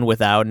 done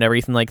without and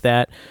everything like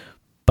that.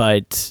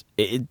 But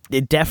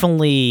it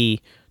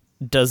definitely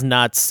does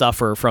not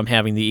suffer from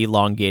having the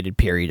elongated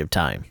period of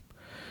time.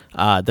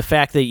 The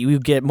fact that you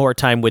get more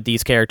time with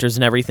these characters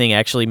and everything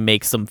actually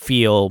makes them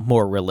feel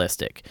more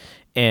realistic.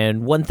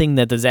 And one thing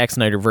that the Zack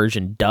Snyder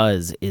version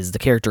does is the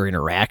character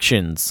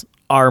interactions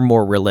are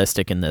more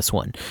realistic in this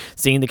one.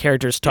 Seeing the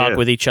characters talk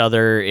with each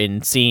other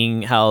and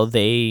seeing how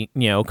they,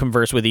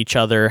 converse with each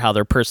other, how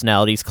their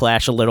personalities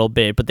clash a little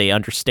bit, but they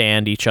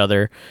understand each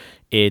other.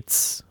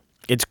 It's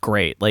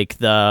great. Like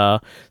the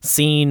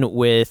scene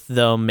with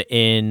them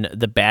in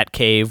the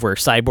Batcave where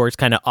Cyborg's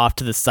kind of off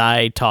to the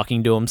side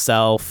talking to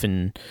himself,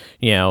 and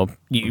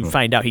you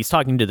find out he's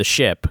talking to the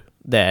ship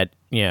that,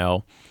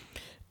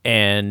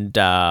 and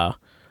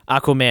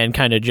Aquaman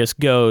kind of just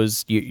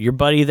goes, your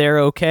buddy there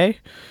okay?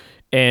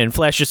 And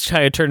Flash just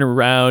kind of turns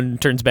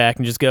around, turns back,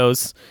 and just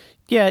goes,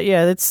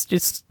 yeah, that's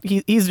just,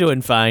 he's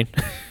doing fine.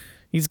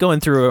 He's going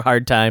through a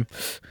hard time.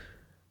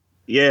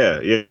 Yeah.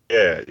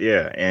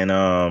 And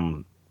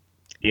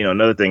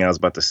another thing I was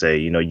about to say,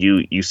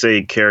 you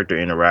say character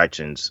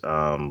interactions.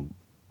 I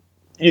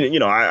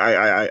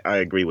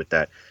agree with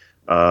that.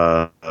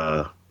 Man,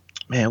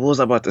 what was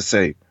I about to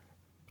say?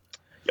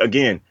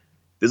 Again,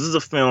 this is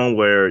a film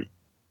where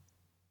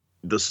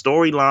the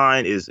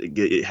storyline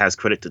it has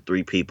credit to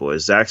three people.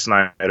 It's Zack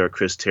Snyder,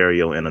 Chris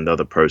Terrio, and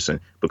another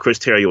person. But Chris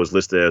Terrio is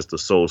listed as the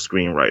sole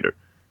screenwriter.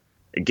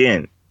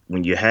 Again,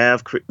 when you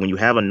have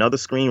another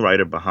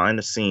screenwriter behind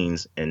the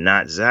scenes and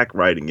not Zack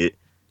writing it,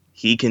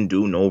 he can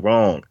do no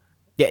wrong.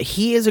 Yeah,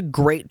 he is a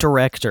great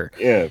director.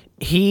 Yeah.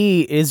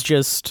 He is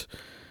just,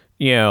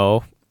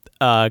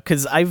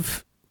 because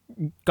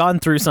gone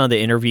through some of the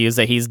interviews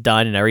that he's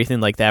done and everything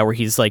like that, where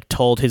he's like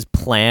told his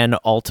plan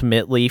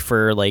ultimately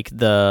for like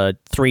the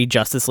 3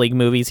 Justice League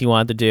movies he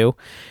wanted to do.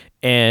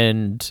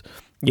 And,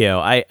 you know,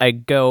 I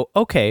go,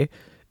 okay,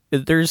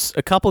 there's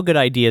a couple good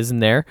ideas in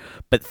there,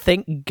 but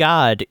thank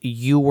God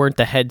you weren't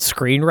the head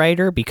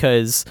screenwriter,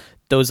 because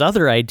those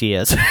other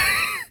ideas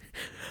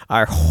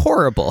are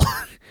horrible.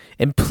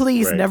 And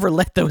please never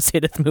let those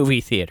hit a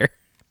movie theater.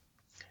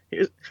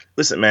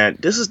 Listen, man,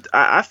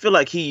 I feel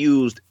like he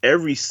used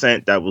every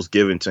cent that was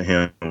given to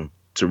him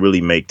to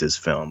really make this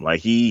film. Like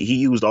he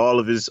used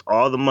all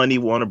the money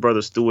Warner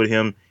Brothers threw at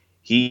him.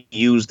 He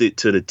used it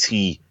to the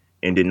T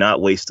and did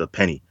not waste a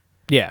penny.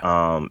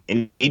 Yeah.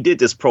 And he did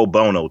this pro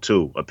bono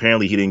too.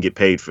 Apparently he didn't get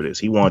paid for this.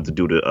 He wanted to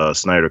do the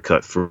Snyder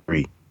Cut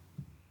free.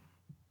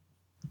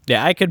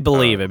 Yeah, I could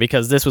believe it,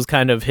 because this was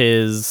kind of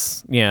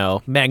his, you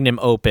know, magnum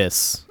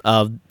opus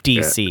of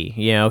DC. Yeah.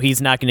 You know,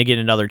 he's not going to get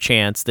another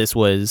chance. This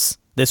was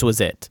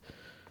it.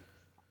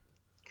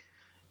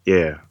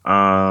 Yeah.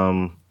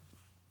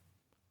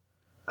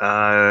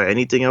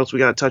 Anything else we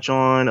got to touch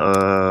on?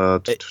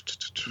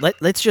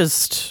 Let's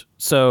just,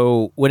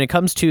 so when it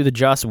comes to the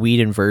Joss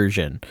Whedon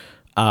version,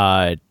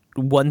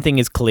 one thing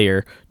is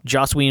clear.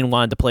 Joss Whedon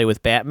wanted to play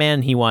with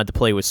Batman. He wanted to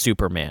play with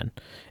Superman.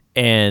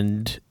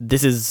 And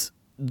this is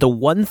the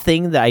one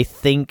thing that I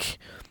think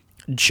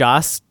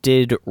Joss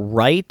did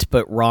right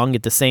but wrong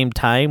at the same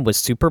time was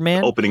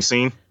Superman. Opening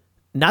scene?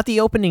 Not the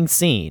opening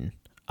scene.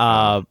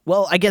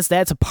 Well, I guess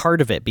that's a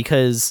part of it,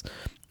 because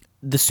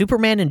the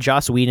Superman in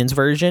Joss Whedon's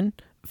version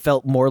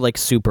felt more like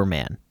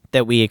Superman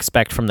that we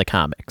expect from the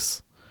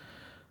comics.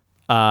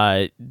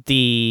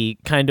 The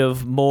kind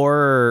of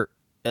more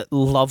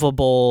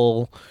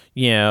lovable,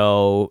 you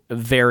know,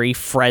 very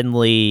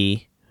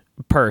friendly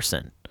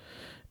person.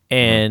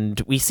 And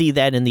we see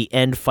that in the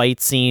end fight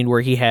scene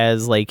where he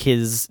has like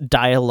his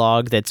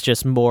dialogue that's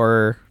just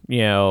more, you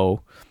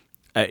know,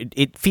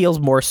 it feels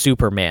more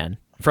Superman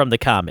from the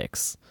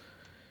comics.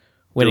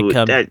 When it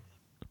comes,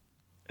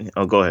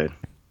 go ahead.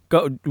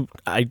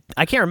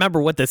 I can't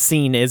remember what the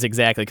scene is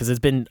exactly, because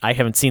I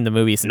haven't seen the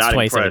movie since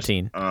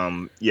 2017.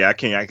 Yeah, I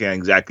can't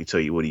exactly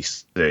tell you what he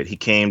said. He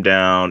came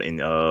down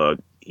and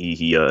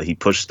he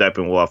pushed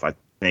Steppenwolf, I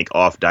think,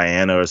 off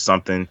Diana or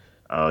something.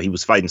 He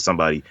was fighting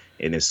somebody,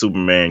 and then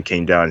Superman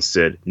came down and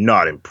said,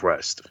 "Not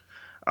impressed."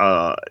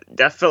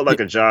 That felt like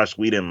a Joss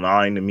Whedon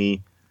line to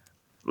me.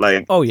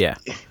 Like, oh yeah.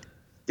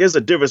 There's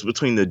a difference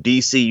between the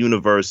DC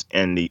universe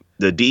and the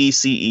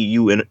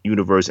DCEU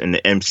universe and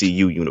the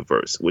MCU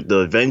universe. With the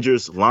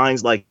Avengers,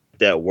 lines like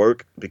that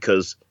work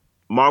because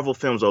Marvel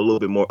films are a little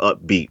bit more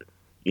upbeat.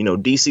 You know,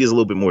 DC is a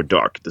little bit more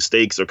dark. The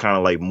stakes are kind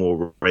of like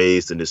more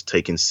raised and it's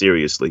taken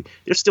seriously.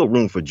 There's still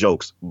room for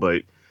jokes,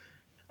 but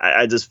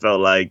I just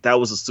felt like that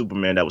was a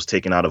Superman that was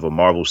taken out of a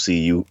Marvel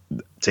CU,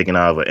 taken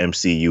out of an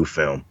MCU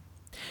film.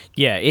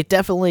 Yeah, it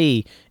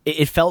definitely,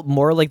 it felt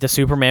more like the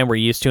Superman we're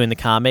used to in the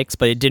comics,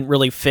 but it didn't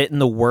really fit in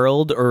the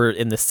world or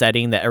in the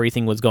setting that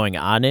everything was going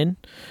on in.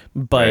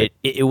 But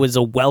it was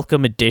a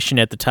welcome addition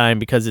at the time,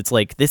 because it's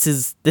like, this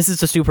is the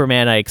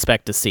Superman I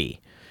expect to see,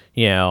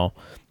 you know?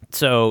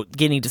 So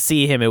getting to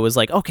see him, it was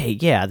like, okay,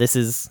 yeah, this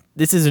is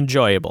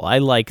enjoyable. I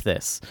like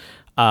this.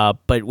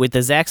 But with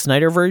the Zack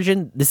Snyder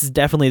version, this is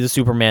definitely the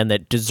Superman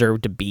that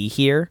deserved to be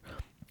here,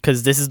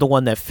 because this is the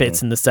one that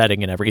fits in the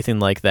setting and everything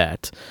like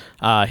that.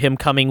 Him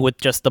coming with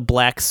just the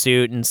black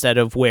suit instead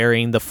of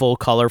wearing the full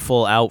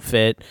colorful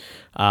outfit.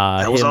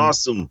 That was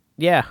awesome.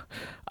 Yeah.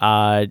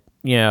 You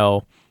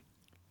know,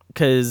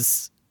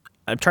 because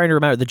I'm trying to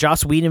remember the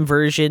Joss Whedon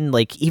version,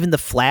 like even the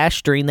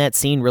Flash during that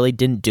scene really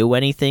didn't do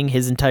anything.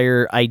 His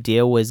entire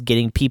idea was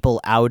getting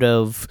people out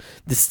of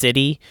the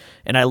city.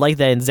 And I like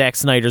that in Zack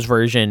Snyder's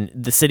version,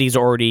 the city's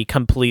already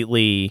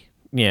completely,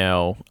 you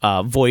know,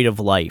 void of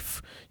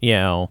life, you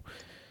know.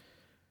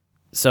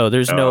 So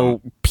there's no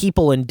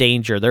people in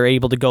danger. They're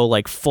able to go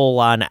like full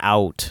on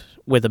out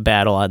with a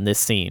battle on this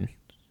scene.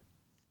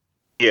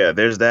 Yeah,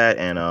 there's that,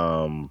 and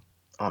oh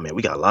man,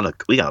 we got a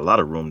lot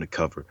of room to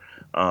cover.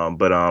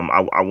 But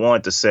I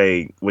wanted to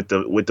say with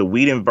the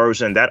Whedon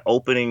version, that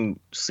opening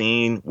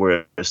scene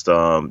where it's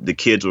the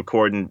kids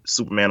recording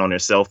Superman on their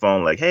cell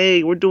phone, like,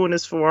 "Hey, we're doing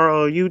this for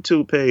our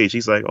YouTube page."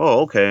 He's like,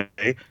 "Oh, okay,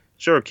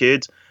 sure,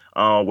 kids."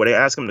 Where they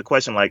ask him the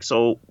question like,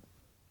 "So,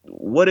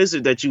 what is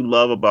it that you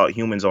love about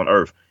humans on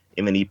Earth?"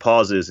 And then he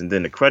pauses, and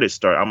then the credits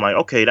start. I'm like,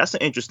 okay, that's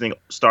an interesting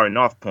starting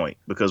off point,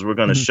 because we're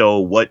going to show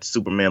what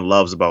Superman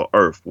loves about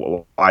Earth,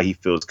 why he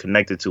feels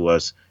connected to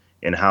us,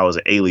 and how as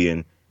an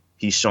alien,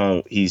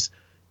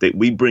 that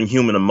we bring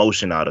human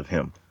emotion out of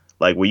him.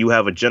 Like where you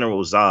have a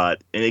General Zod,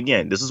 and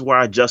again, this is where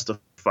I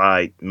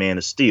justify Man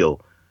of Steel.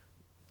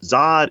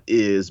 Zod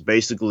is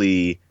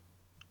basically,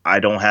 I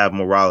don't have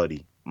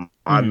morality.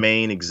 My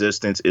main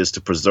existence is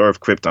to preserve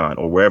Krypton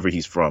or wherever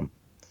he's from.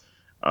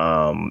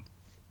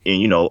 And,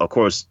 you know, of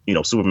course, you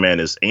know, Superman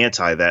is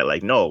anti that.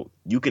 Like, no,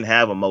 you can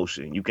have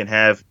emotion. You can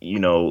have, you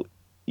know,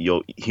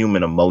 your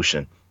human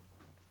emotion.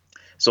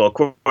 So, of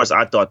course,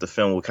 I thought the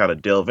film would kind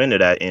of delve into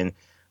that. And,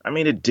 I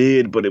mean, it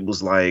did, but it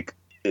was like,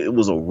 it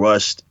was a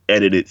rushed,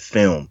 edited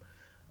film.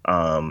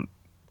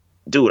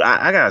 dude,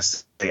 I gotta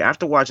say,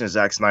 after watching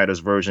Zack Snyder's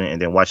version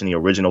and then watching the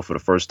original for the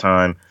first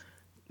time,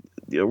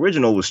 the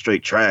original was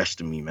straight trash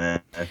to me,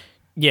 man.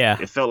 Yeah.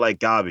 It felt like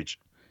garbage.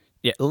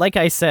 Yeah, like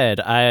I said,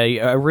 I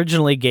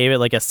originally gave it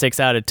like a 6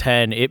 out of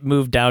 10. It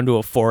moved down to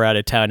a 4 out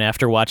of 10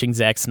 after watching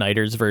Zack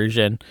Snyder's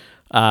version.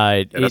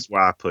 That's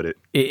why I put it.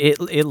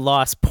 It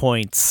lost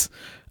points,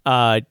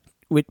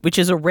 which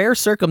is a rare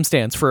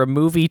circumstance for a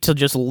movie to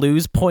just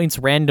lose points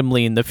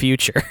randomly in the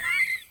future.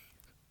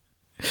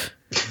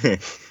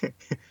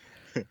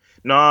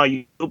 Nah,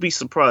 you'll be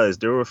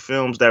surprised. There were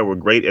films that were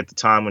great at the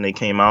time when they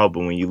came out, but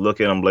when you look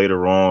at them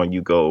later on,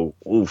 you go,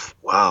 oof,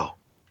 wow.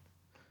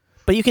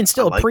 But you can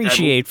still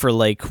appreciate for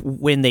like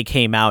when they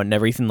came out and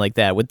everything like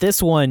that. With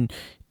this one,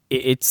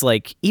 it's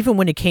like even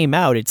when it came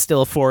out, it's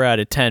still a 4 out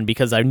of 10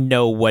 because I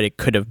know what it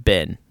could have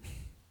been.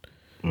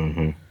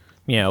 Mm-hmm.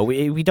 You know,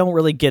 we don't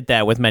really get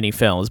that with many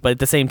films, but at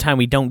the same time,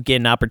 we don't get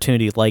an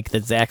opportunity like the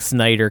Zack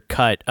Snyder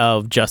cut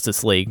of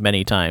Justice League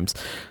many times.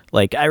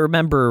 Like, I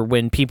remember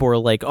when people were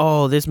like,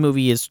 oh, this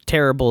movie is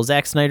terrible.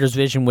 Zack Snyder's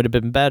vision would have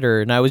been better.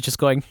 And I was just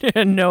going,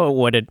 no, it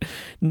wouldn't.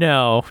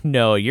 No,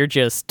 you're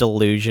just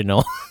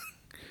delusional.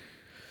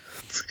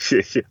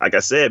 Like I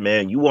said,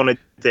 man, you wanted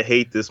to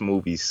hate this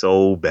movie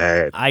so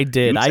bad. I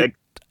did.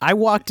 I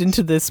walked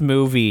into this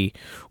movie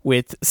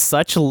with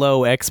such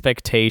low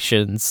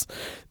expectations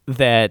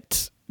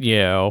that, you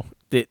know,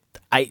 that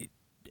I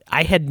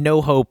had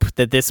no hope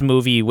that this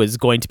movie was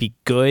going to be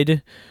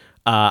good.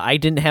 I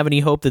didn't have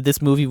any hope that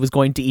this movie was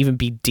going to even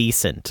be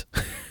decent.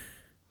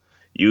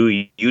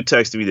 You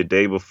texted me the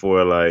day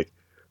before, like,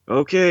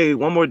 okay,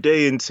 one more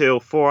day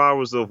until 4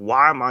 hours of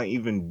why am I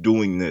even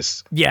doing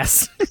this?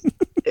 Yes.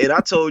 And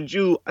I told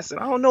you, I said,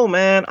 I don't know,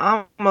 man.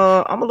 I'm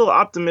a little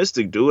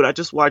optimistic, dude. I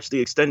just watched the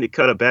extended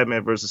cut of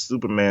Batman versus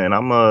Superman, and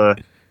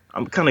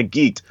I'm kind of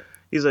geeked.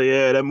 He's like,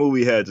 yeah, that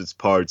movie has its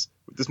parts.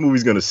 But this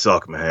movie's gonna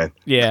suck, man.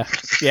 Yeah,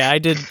 I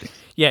did.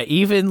 Yeah,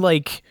 even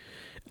like,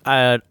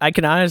 I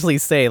can honestly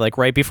say, like,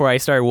 right before I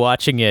started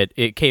watching it,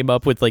 it came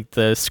up with like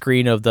the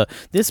screen of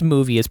this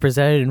movie is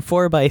presented in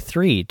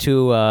 4:3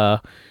 to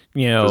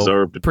you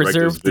know,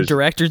 preserve the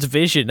director's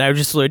vision. I was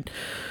just like,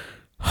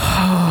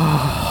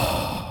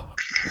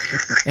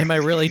 am I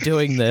really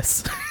doing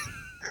this?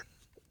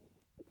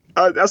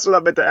 That's what I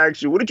meant to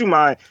ask you. What did you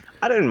mind?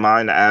 I didn't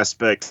mind the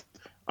aspect.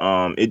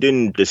 It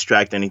didn't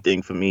distract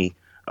anything for me.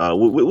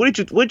 What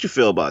did you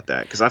feel about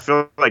that? Because I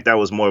felt like that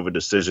was more of a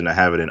decision to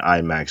have it in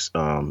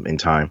IMAX in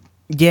time.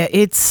 Yeah,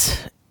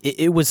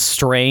 it was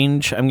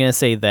strange. I'm gonna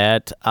say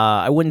that.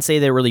 I wouldn't say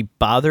that really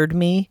bothered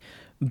me,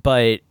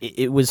 but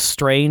it was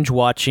strange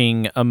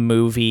watching a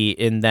movie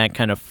in that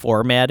kind of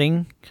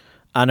formatting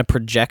on a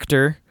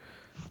projector.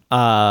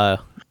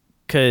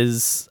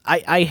 Because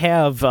I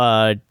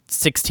have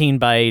 16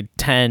 by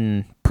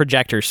 10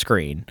 projector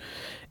screen.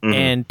 Mm-hmm.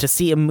 And to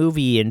see a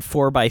movie in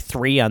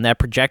 4:3 on that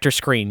projector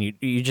screen,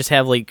 you just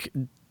have like,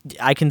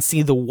 I can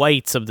see the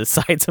whites of the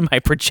sides of my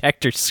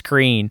projector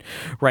screen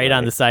right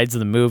on the sides of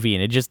the movie.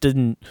 And it just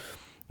didn't,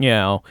 you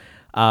know,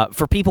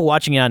 for people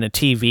watching it on a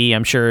TV,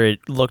 I'm sure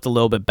it looked a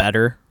little bit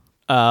better.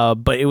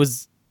 But it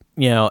was,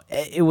 you know,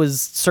 it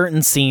was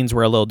certain scenes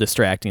were a little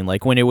distracting.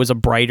 Like when it was a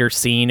brighter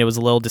scene, it was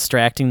a little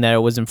distracting that it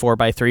was in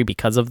 4:3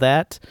 because of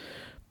that.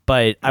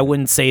 But I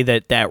wouldn't say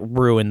that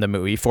ruined the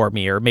movie for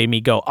me or made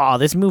me go, oh,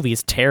 this movie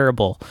is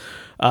terrible.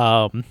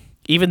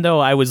 Even though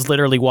I was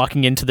literally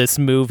walking into this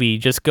movie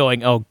just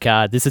going, oh,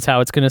 God, this is how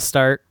it's going to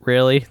start?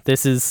 Really?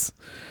 This is...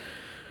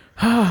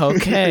 Oh,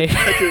 okay.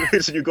 I can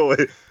picture you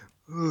going...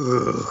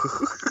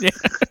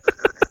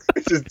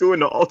 Just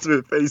doing the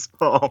ultimate face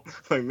palm.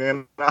 Like,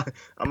 man,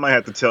 I might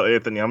have to tell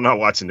Anthony I'm not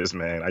watching this,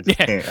 man. I just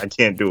can't. I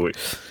can't do it.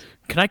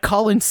 Can I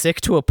call in sick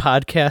to a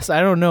podcast?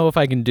 I don't know if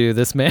I can do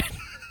this, man.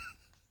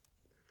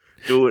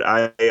 Dude,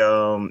 I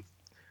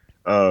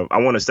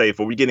want to say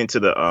before we get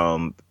into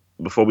the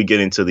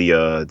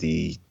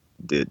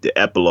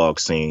epilogue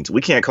scenes,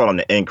 we can't call them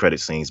the end credit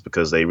scenes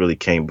because they really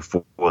came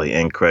before the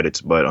end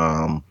credits. But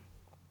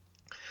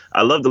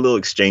I love the little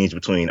exchange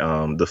between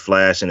the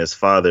Flash and his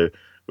father,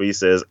 where he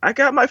says, "I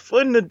got my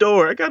foot in the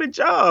door. I got a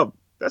job."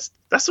 That's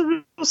a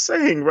real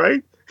saying,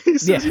 right? He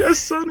says, "Yes,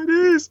 son, it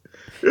is.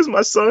 Here's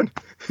my son."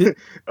 This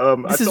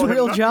is a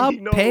real job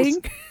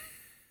paying.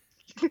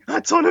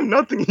 I told him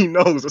nothing he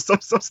knows, or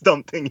some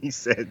dumb thing he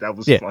said that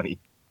was funny.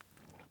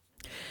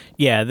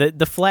 Yeah,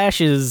 the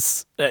Flash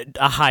is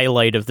a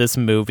highlight of this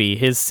movie.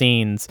 His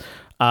scenes,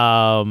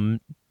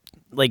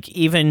 like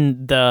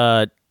even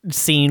the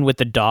scene with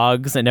the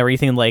dogs and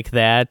everything like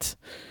that,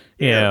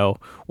 you know,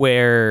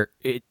 where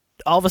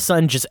all of a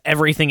sudden just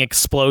everything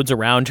explodes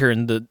around her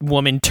and the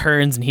woman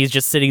turns and he's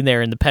just sitting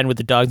there in the pen with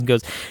the dogs and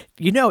goes,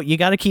 you know, you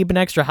got to keep an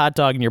extra hot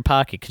dog in your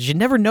pocket because you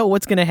never know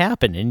what's going to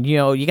happen. And, you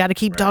know, you got to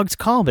keep dogs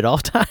calm at all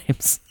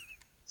times.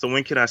 So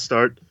when can I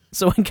start?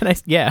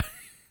 Yeah.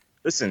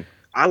 Listen,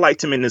 I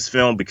liked him in this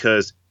film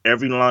because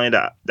every line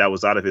that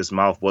was out of his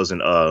mouth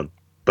wasn't, but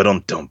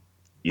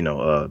you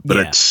know,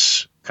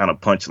 kind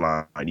of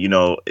punchline. You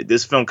know,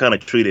 this film kind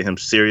of treated him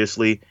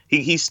seriously.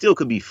 He still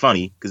could be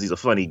funny because he's a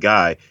funny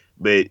guy,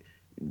 but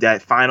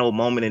that final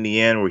moment in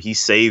the end where he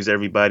saves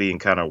everybody and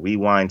kind of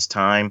rewinds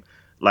time.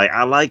 Like,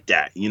 I like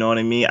that. You know what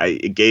I mean?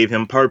 It gave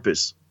him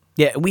purpose.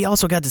 Yeah, we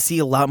also got to see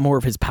a lot more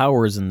of his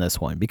powers in this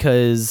one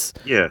because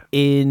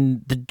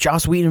in the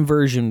Joss Whedon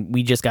version,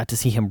 we just got to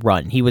see him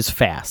run. He was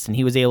fast and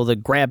he was able to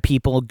grab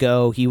people,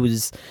 go. He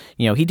was,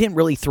 he didn't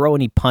really throw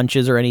any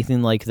punches or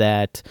anything like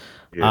that.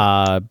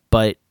 Yeah.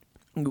 But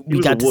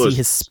we got to see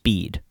his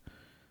speed.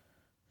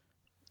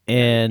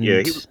 And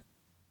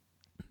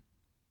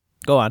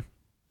go on.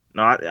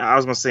 No, I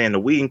was going to say in the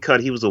Whedon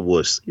cut, he was a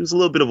wuss. He was a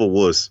little bit of a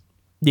wuss.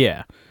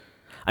 Yeah.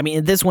 I mean,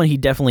 in this one, he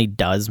definitely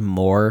does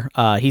more.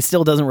 He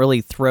still doesn't really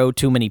throw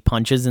too many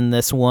punches in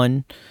this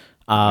one,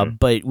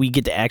 but we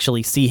get to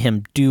actually see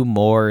him do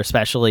more,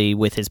 especially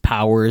with his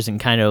powers and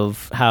kind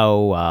of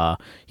how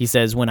he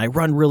says, when I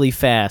run really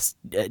fast,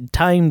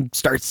 time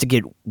starts to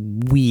get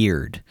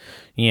weird,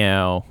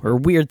 or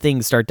weird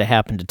things start to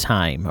happen to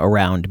time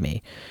around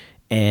me.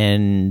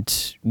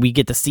 And we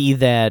get to see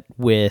that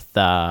with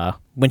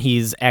when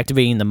he's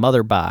activating the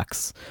mother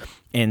box.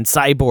 And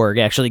Cyborg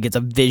actually gets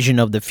a vision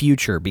of the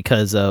future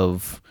because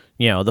of,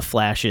 the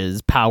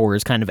Flash's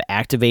powers kind of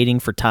activating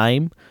for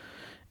time.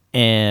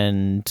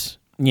 And,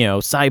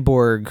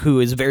 Cyborg, who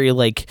is very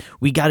like,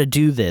 we got to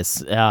do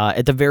this,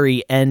 at the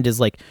very end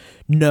is like,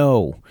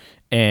 no.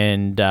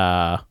 And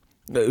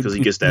because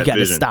he gets that we got to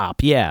vision.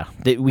 Stop. Yeah,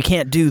 we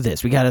can't do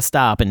this. We got to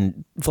stop.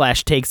 And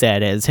Flash takes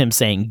that as him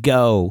saying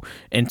go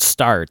and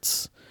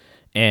starts.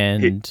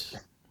 And...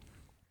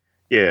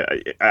 Yeah,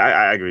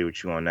 I agree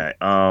with you on that.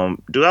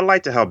 Dude, I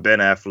liked how Ben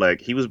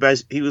Affleck, he was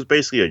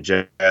basically a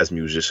jazz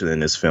musician in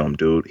this film,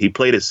 dude. He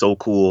played it so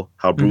cool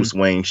how Bruce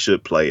Wayne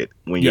should play it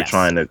when you're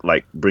trying to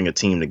like bring a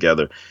team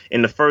together.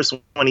 In the first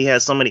one, he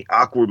had so many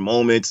awkward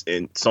moments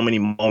and so many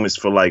moments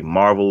for like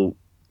Marvel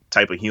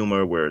type of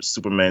humor where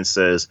Superman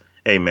says,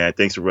 "Hey man,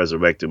 thanks for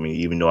resurrecting me,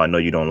 even though I know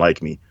you don't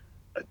like me."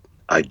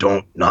 I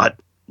don't not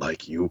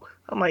like you.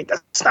 I'm like,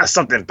 that's not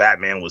something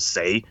Batman would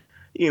say.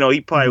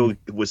 He probably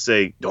would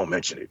say, "Don't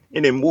mention it,"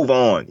 and then move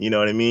on. You know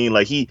what I mean?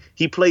 Like he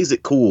plays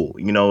it cool.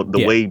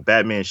 The way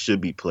Batman should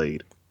be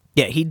played.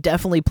 Yeah, he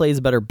definitely plays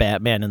a better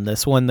Batman in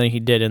this one than he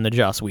did in the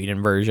Joss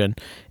Whedon version,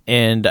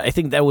 and I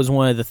think that was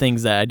one of the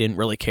things that I didn't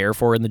really care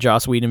for in the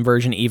Joss Whedon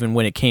version, even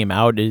when it came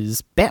out.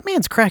 Is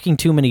Batman's cracking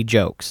too many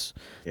jokes?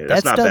 Yeah,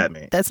 that's not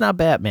Batman. That's not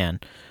Batman.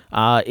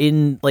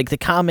 In like the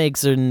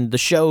comics and the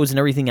shows and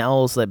everything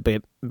else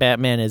that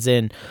Batman is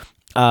in.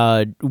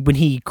 When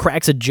he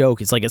cracks a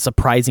joke, it's like a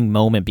surprising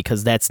moment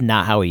because that's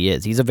not how he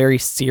is. He's a very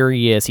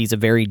serious, he's a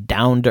very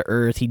down to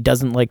earth. He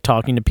doesn't like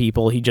talking to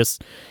people. He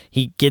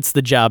gets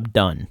the job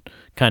done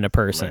kind of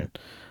person.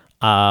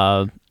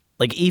 Right.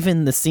 Like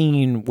even the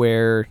scene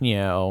where,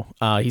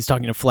 he's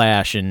talking to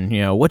Flash and,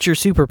 what's your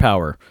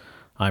superpower?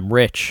 I'm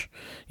rich.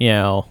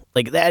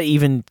 Like that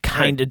even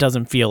kind of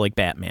doesn't feel like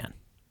Batman.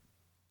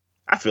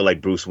 I feel like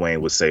Bruce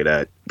Wayne would say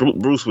that.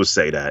 Bruce would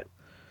say that.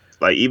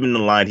 Like, even the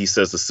line he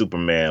says to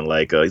Superman,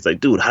 like, he's like,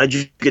 "Dude, how did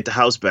you get the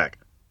house back?"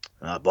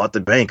 "I bought the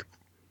bank."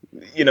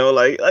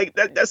 Like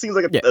that seems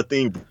like a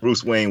thing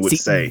Bruce Wayne would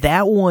say.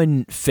 That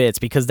one fits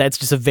because that's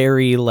just a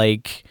very,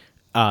 like,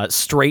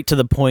 straight to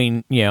the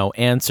point,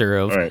 answer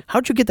of, right.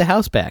 How'd you get the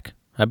house back?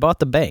 "I bought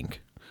the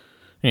bank."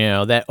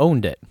 That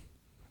owned it.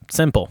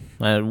 Simple.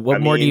 What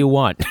more do you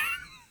want?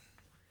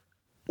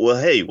 Well,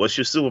 hey, what's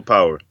your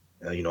superpower?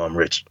 I'm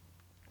rich.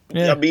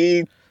 Yeah. I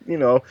mean,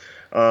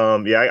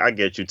 I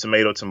get you.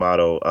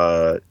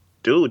 Tomato.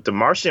 Dude, the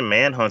Martian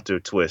Manhunter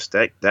twist,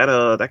 that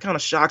kind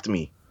of shocked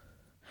me.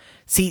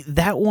 See,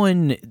 that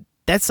one,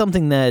 that's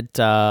something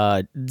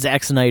that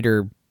Zack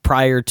Snyder,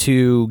 prior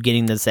to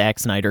getting the Zack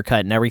Snyder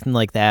cut and everything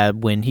like that,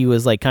 when he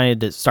was like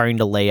kind of starting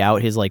to lay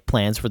out his like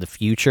plans for the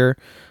future,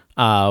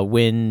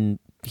 when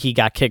he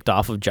got kicked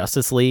off of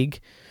Justice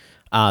League,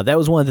 that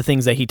was one of the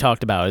things that he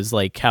talked about, is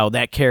like how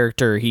that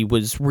character, he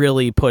was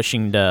really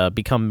pushing to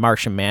become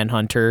Martian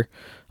Manhunter,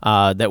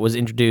 that was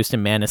introduced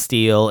in Man of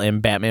Steel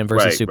and Batman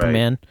vs.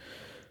 Superman.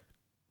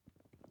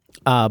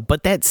 Right.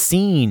 But that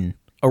scene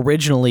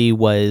originally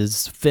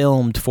was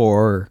filmed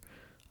for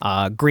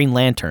Green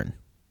Lantern.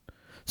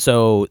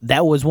 So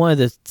that was one of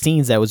the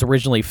scenes that was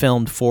originally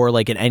filmed for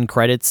like an end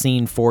credits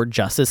scene for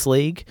Justice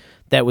League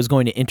that was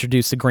going to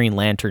introduce the Green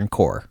Lantern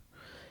Corps.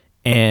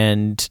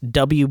 And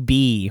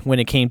WB, when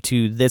it came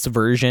to this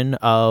version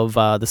of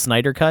the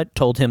Snyder Cut,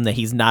 told him that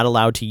he's not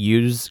allowed to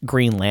use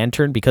Green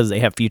Lantern because they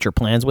have future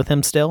plans with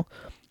him still,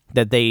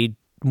 that they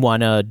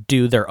want to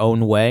do their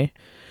own way.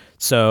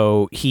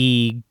 So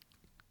he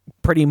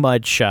pretty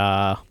much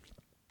went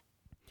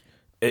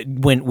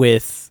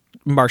with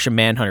Martian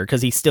Manhunter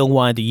because he still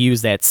wanted to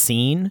use that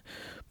scene,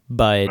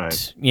 but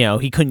right.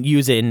 He couldn't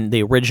use it in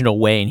the original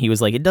way, and he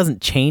was like, it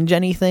doesn't change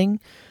anything.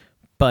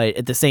 But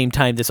at the same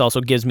time, this also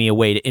gives me a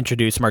way to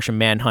introduce Martian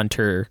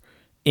Manhunter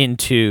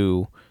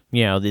into,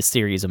 this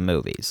series of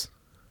movies.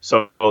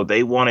 So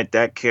they wanted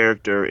that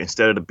character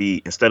instead of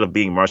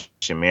being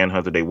Martian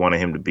Manhunter, they wanted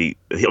him to be.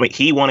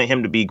 He wanted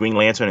him to be Green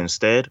Lantern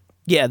instead.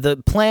 Yeah, the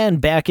plan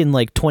back in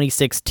like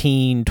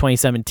 2016,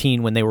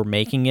 2017, when they were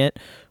making it,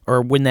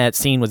 or when that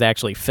scene was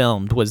actually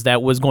filmed, was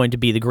that was going to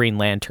be the Green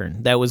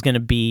Lantern. That was going to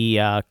be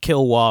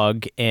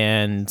Kilowog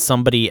and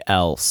somebody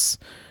else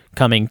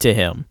coming to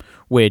him,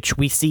 which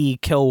we see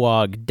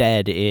Kilowog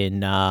dead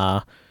in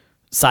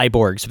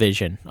Cyborg's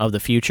vision of the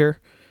future.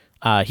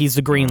 He's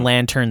the Green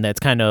Lantern that's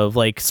kind of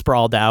like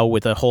sprawled out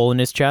with a hole in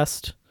his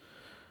chest.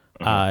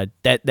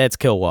 That's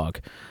Kilowog.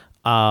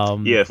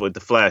 With the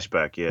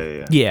flashback.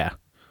 Yeah. Yeah.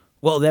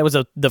 Well, that was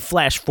the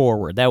flash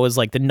forward. That was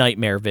like the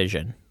nightmare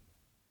vision.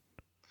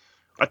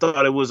 I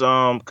thought it was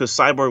because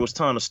Cyborg was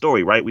telling a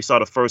story, right? We saw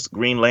the first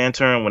Green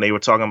Lantern when they were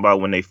talking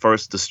about when they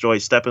first destroyed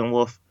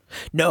Steppenwolf.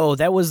 No,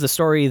 that was the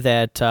story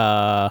that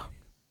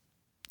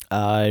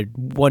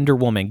Wonder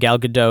Woman, Gal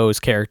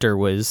Gadot's character,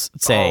 was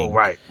saying. Oh,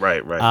 right.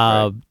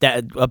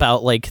 That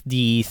about like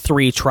the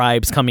three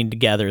tribes coming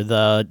together: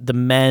 the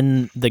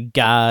men, the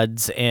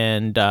gods,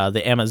 and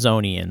the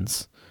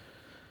Amazonians.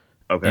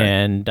 Okay.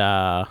 And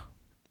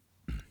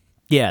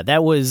yeah,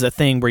 that was a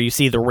thing where you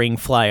see the ring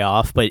fly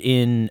off, but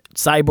in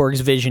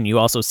Cyborg's vision, you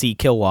also see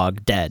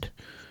Kilowog dead.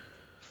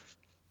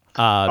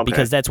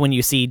 Because that's when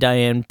you see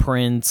Diane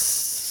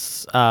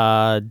Prince,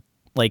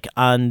 like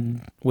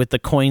on with the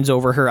coins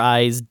over her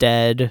eyes,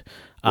 dead.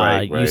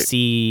 You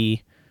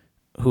see,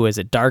 who is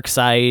it?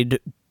 Darkseid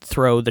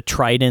throw the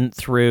trident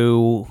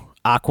through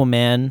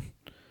Aquaman,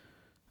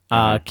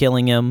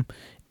 killing him,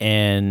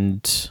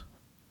 and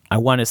I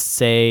want to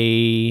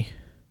say.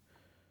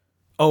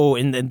 Oh,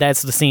 and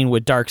that's the scene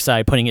with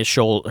Darkseid putting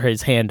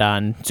his hand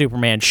on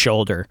Superman's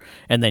shoulder,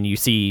 and then you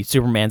see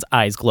Superman's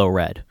eyes glow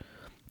red.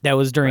 That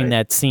was during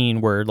that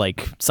scene where like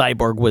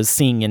Cyborg was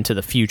seeing into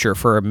the future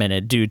for a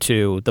minute due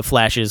to the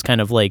Flash's kind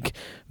of like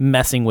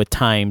messing with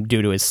time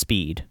due to his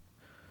speed.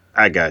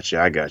 I got you.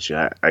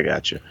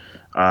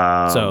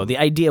 So the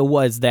idea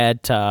was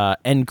that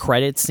end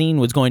credit scene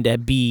was going to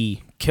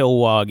be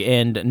Kilowog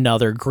and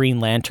another Green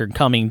Lantern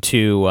coming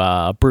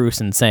to Bruce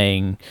and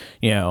saying,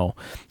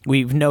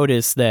 we've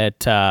noticed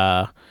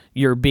that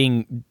you're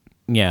being,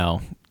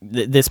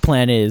 this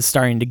planet is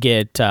starting to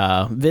get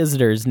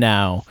visitors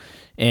now,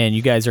 and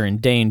you guys are in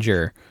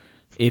danger.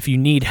 If you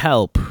need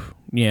help,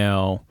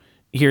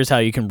 here's how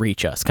you can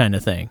reach us, kind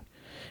of thing.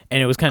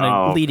 And it was kind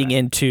of leading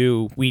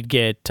into, we'd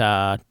get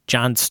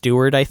John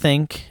Stewart, I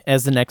think,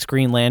 as the next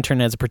Green Lantern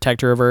as a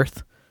protector of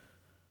Earth.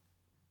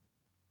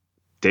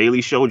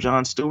 Daily Show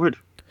John Stewart?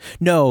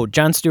 No,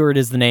 John Stewart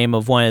is the name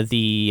of one of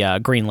the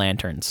Green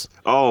Lanterns.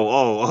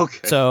 Oh,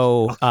 okay.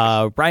 So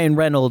Ryan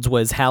Reynolds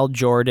was Hal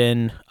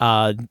Jordan.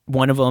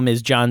 One of them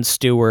is John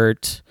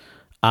Stewart.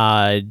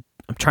 I'm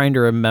trying to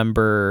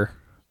remember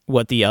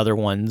what the other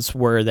ones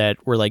were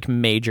that were like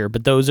major,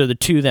 but those are the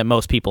two that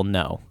most people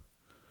know.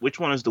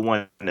 Which one is the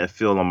one that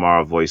Phil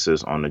LaMarr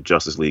voices on the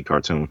Justice League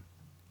cartoon?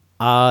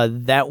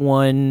 That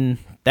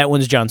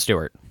one's John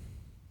Stewart.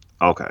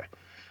 Okay.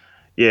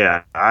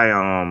 Yeah,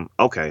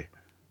 okay.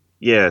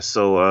 Yeah,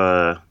 so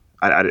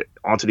I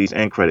onto these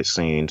end credit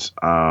scenes.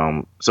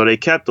 So they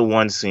kept the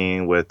one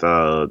scene with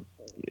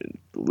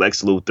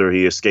Lex Luthor.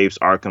 He escapes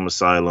Arkham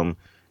Asylum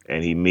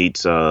and he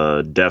meets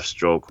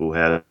Deathstroke, who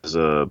has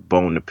a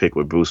bone to pick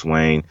with Bruce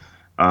Wayne.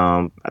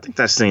 I think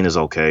that scene is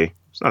okay.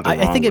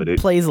 I think it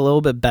plays a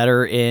little bit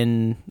better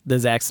in the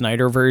Zack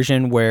Snyder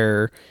version,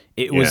 where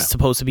it was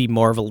supposed to be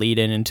more of a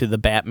lead-in into the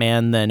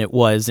Batman than it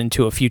was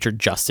into a future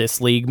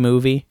Justice League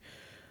movie.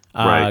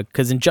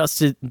 Because in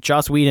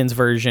Joss Whedon's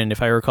version,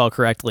 if I recall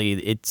correctly,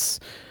 it's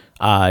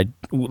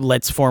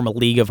let's form a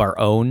league of our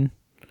own.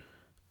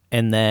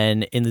 And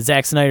then in the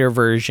Zack Snyder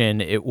version,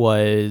 it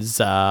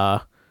was...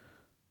 I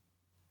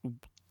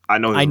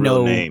know his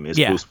real name is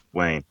Bruce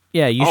Wayne.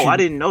 Yeah, I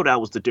didn't know that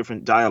was the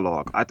different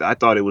dialogue. I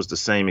thought it was the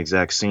same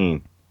exact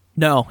scene.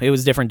 No, it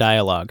was different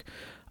dialogue.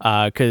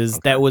 Because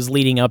that was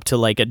leading up to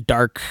like a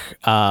dark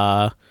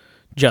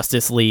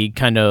Justice League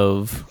kind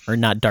of... Or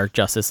not Dark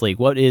Justice League.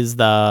 What is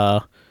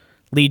the...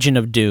 Legion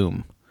of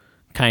Doom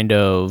kind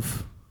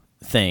of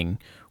thing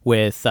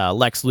with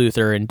Lex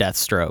Luthor and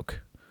Deathstroke.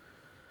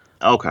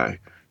 Okay.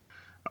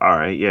 All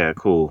right. Yeah,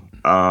 cool.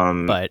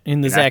 But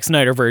in the Zack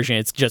Snyder version,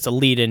 it's just a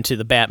lead into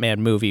the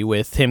Batman movie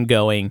with him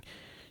going,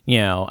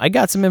 I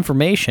got some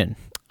information.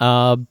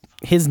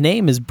 His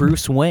name is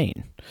Bruce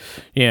Wayne,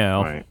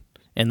 Right.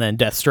 And then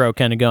Deathstroke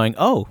kind of going,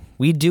 oh,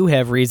 we do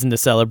have reason to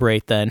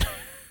celebrate then.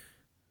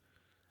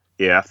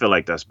 Yeah, I feel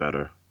like that's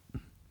better.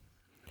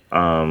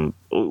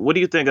 What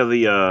do you think of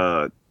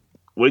the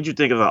what did you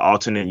think of the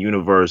alternate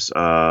universe /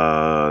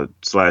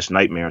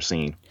 nightmare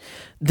scene?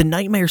 The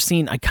nightmare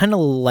scene, I kind of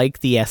like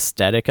the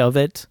aesthetic of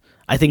it.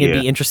 I think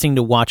it'd be interesting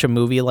to watch a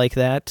movie like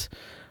that.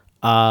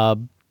 I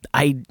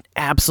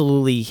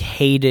absolutely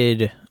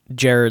hated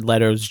Jared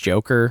Leto's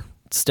Joker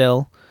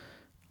still.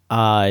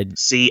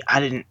 See,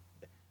 I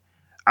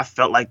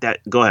felt like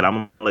that. Go ahead, I'm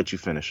gonna let you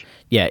finish.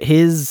 Yeah,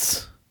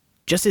 his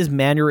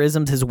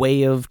mannerisms, his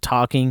way of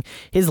talking,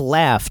 his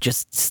laugh,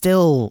 just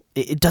still,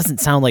 it doesn't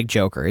sound like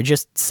Joker. It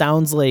just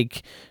sounds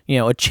like,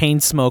 a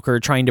chain smoker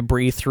trying to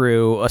breathe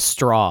through a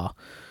straw.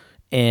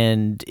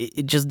 And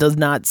it just does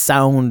not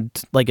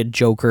sound like a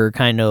Joker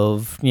kind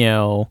of,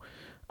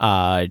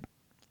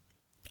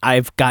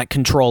 I've got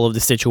control of the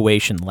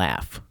situation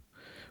laugh,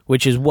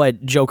 which is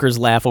what Joker's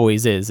laugh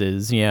always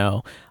is, you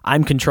know,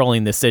 I'm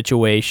controlling the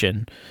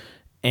situation.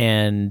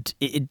 And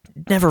it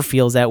never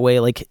feels that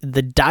way. Like,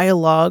 the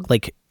dialogue,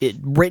 like,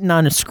 written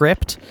on a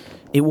script,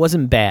 it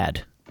wasn't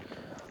bad.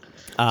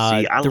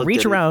 The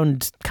reach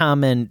around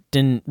comment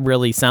didn't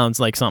really sound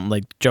like something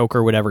like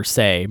Joker would ever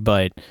say,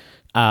 but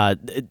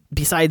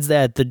besides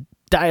that, the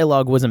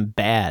dialogue wasn't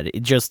bad.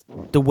 It just,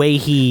 the way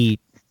he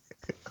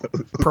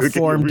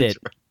performed it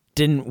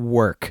didn't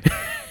work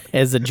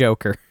as a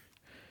Joker.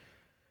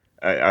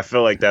 I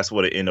feel like that's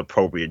what an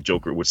inappropriate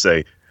Joker would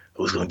say.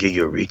 Who's gonna give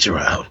you a reach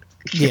around?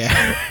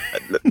 Yeah.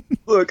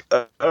 Look,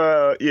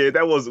 yeah,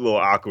 that was a little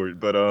awkward,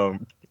 but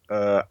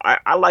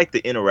I like the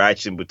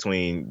interaction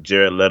between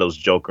Jared Leto's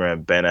Joker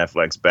and Ben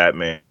Affleck's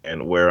Batman,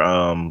 and where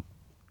I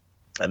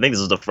think this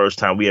is the first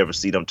time we ever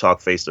see them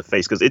talk face to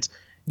face, because it's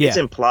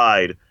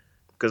implied,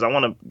 because I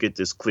want to get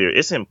this clear,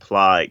 it's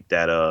implied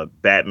that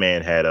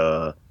Batman had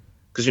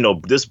because you know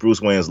this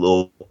Bruce Wayne's a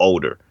little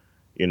older.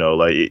 You know,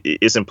 like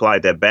it's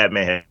implied that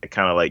Batman had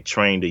kind of like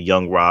trained a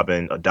young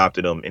Robin,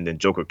 adopted him, and then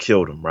Joker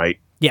killed him, right?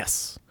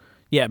 Yes.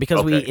 Yeah,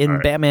 because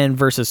Batman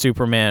versus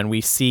Superman,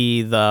 we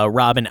see the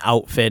Robin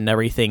outfit and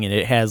everything, and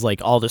it has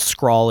like all the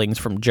scrawlings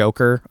from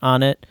Joker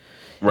on it,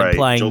 right?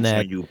 Implying Joke's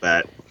that on you,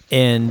 Bat.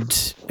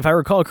 And if I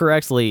recall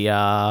correctly,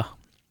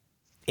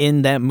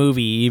 in that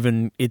movie,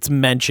 even it's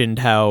mentioned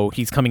how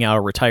he's coming out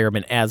of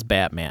retirement as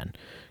Batman,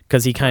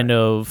 because he kind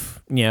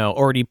of, you know,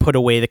 already put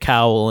away the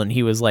cowl and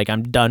he was like,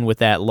 I'm done with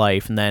that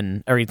life. And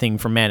then everything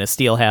from Man of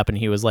Steel happened.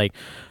 He was like,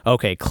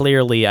 okay,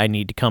 clearly I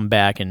need to come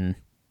back and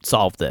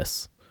solve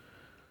this.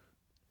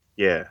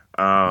 Yeah.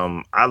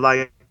 I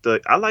like the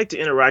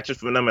interactions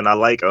from them, and I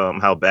like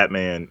how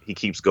Batman, he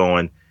keeps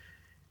going.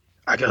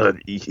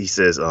 He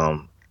says, I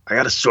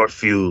got a short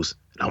fuse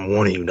and I'm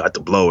warning you not to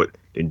blow it.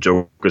 And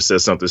Joker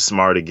says something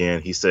smart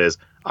again. He says,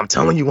 I'm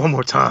telling you one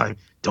more time,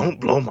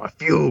 don't blow my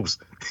fuse.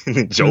 And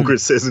then Joker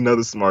says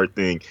another smart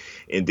thing.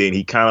 And then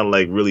he kind of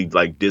like really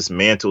like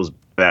dismantles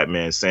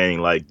Batman, saying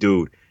like,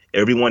 dude,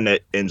 everyone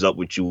that ends up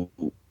with you,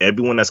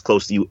 everyone that's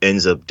close to you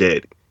ends up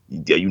dead.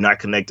 You're not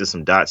connecting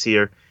some dots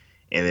here.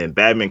 And then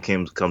Batman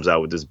comes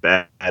out with this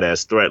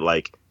badass threat.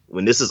 Like,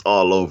 when this is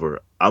all over,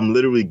 I'm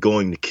literally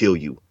going to kill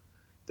you.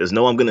 There's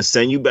no, I'm going to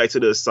send you back to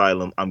the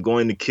asylum. I'm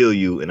going to kill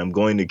you, and I'm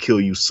going to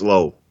kill you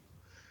slow.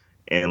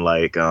 And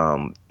like,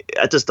 I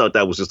just thought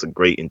that was just a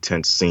great,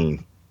 intense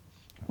scene.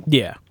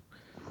 Yeah.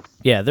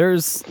 Yeah, I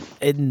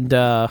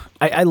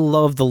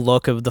love the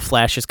look of the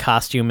Flash's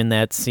costume in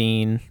that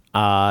scene.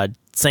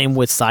 Same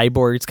with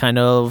Cyborg's kind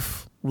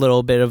of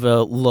little bit of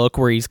a look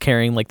where he's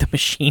carrying like the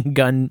machine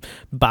gun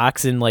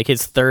box in like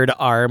his third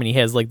arm, and he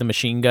has like the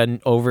machine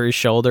gun over his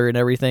shoulder and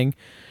everything.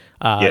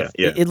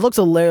 It looks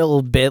a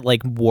little bit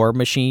like War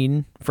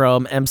Machine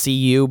from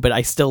MCU, but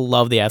I still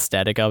love the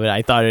aesthetic of it.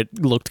 I thought it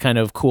looked kind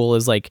of cool,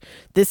 as like,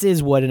 this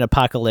is what an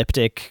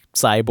apocalyptic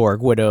cyborg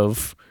would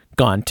have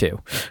gone to,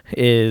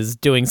 is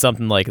doing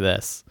something like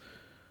this.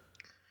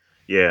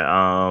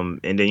 Yeah, and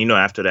then, you know,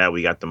 after that,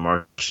 we got the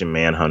Martian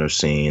Manhunter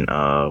scene,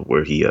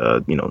 where he,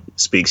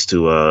 speaks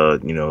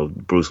to,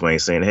 Bruce Wayne,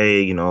 saying,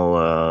 hey,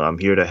 I'm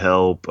here to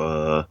help.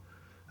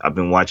 I've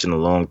been watching a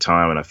long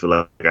time, and I feel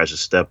like I should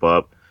step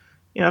up.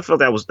 Yeah, I felt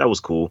that was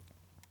cool.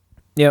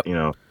 Yep.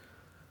 Dude,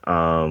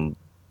 I'm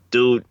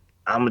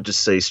gonna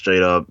just say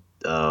straight up,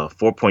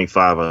 4.5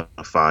 out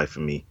of 5 for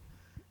me.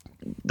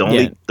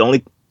 The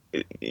only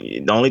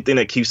thing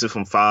that keeps it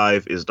from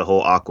 5 is the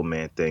whole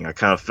Aquaman thing. I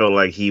kind of felt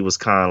like he was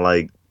kind of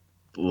like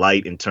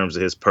light in terms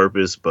of his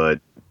purpose,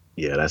 but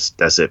yeah,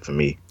 that's it for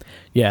me.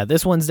 Yeah,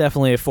 this one's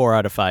definitely a 4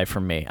 out of 5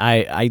 for me.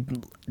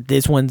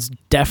 This one's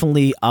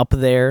definitely up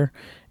there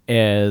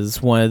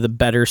as one of the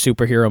better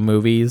superhero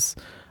movies.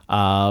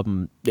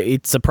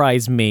 It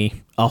surprised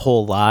me a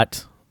whole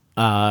lot,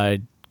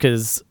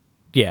 because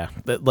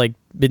like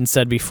been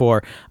said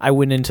before, I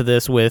went into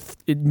this with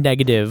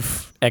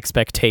negative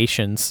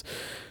expectations,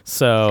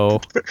 so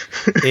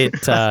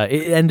it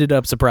ended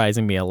up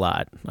surprising me a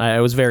lot. I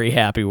was very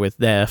happy with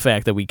the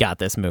fact that we got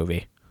this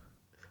movie.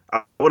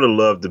 I would have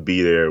loved to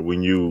be there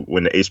when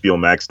the HBO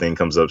Max thing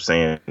comes up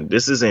saying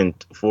this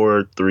isn't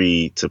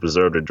 4:3 to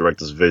preserve the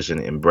director's vision,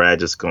 and Brad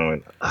just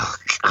going, oh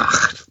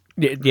God.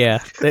 Yeah,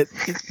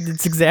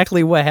 it's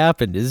exactly what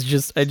happened.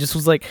 I just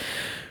was like,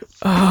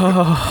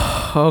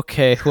 oh,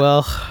 okay,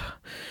 well,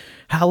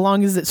 how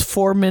long is this?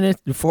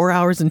 4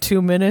 hours and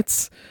 2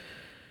 minutes?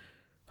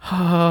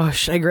 Oh,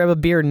 should I grab a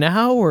beer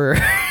now or?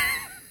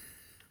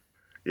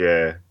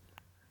 Yeah.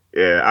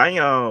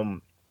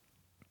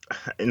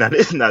 Now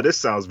this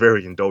sounds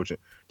very indulgent.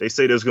 They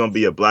say there's gonna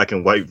be a black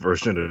and white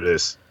version of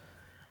this.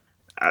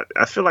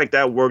 I feel like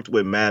that worked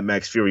with Mad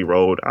Max Fury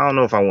Road. I don't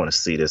know if I want to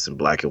see this in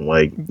black and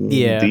white.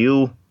 Yeah. Do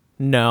you?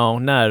 No,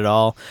 not at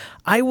all.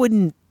 I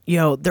wouldn't,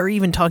 they're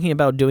even talking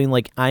about doing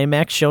like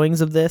IMAX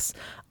showings of this.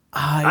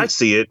 I'd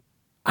see it.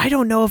 I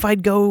don't know if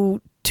I'd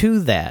go to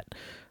that.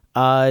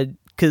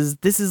 Because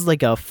this is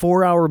like a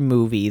 4-hour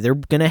movie. They're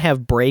going to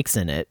have breaks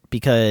in it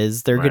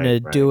because they're going to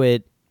do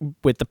it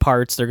with the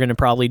parts. They're going to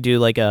probably do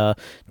like a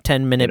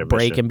 10-minute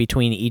break in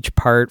between each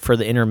part for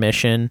the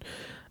intermission.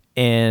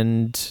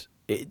 And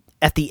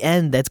at the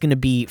end, that's going to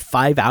be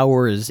 5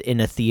 hours in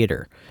a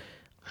theater.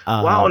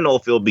 Well, I don't know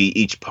if it'll be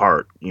each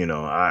part.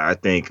 I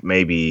think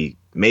maybe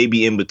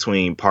in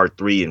between part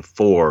 3 and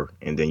 4,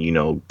 and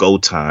then go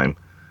time.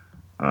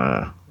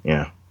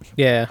 Yeah.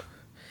 Yeah.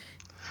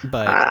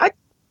 But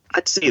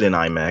I'd see it in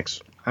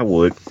IMAX. I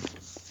would.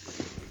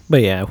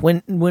 But yeah,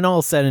 when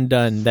all's said and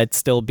done, that'd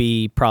still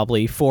be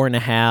probably 4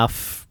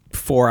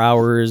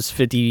 hours,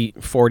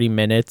 40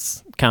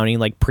 minutes, counting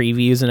like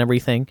previews and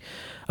everything,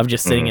 of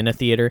just sitting in a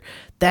theater.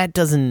 That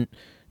doesn't,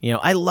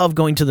 I love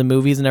going to the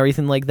movies and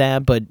everything like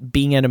that, but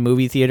being at a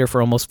movie theater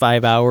for almost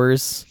 5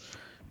 hours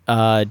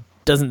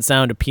doesn't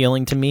sound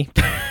appealing to me.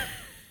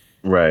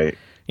 Right.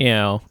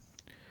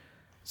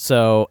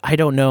 So I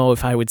don't know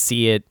if I would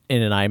see it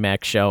in an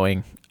IMAX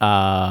showing,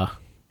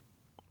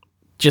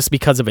 just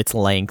because of its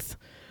length.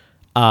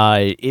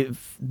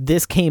 If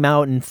this came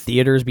out in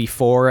theaters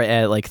before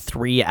at like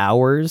 3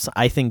 hours,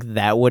 I think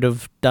that would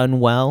have done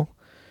well.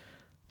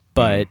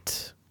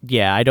 But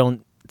yeah, I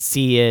don't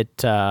see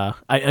it.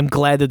 I'm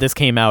glad that this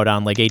came out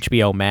on like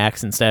HBO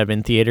Max instead of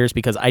in theaters,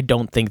 because I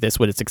don't think this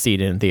would have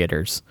succeeded in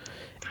theaters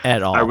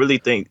at all. I really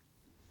think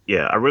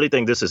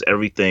this is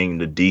everything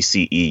the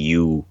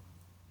DCEU.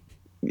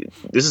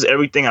 This is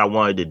everything I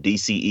wanted the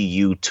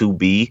DCEU to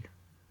be.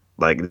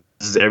 Like,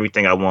 this is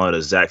everything I wanted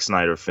a Zack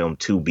Snyder film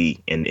to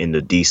be in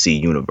the DC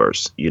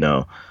universe.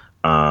 Yeah,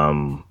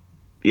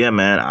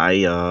 man,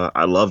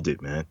 I loved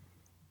it, man.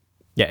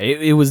 Yeah,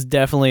 it was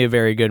definitely a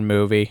very good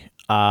movie.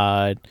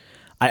 I'm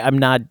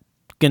not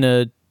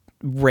gonna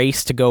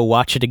race to go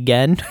watch it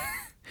again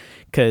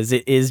because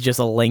it is just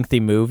a lengthy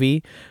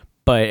movie.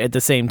 But at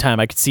the same time,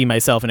 I could see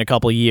myself in a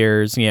couple of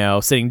years,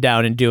 sitting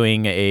down and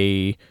doing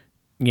a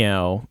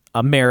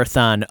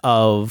marathon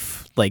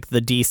of like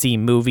the DC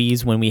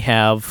movies when we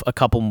have a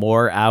couple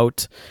more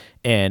out.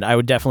 And I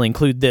would definitely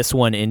include this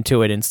one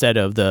into it instead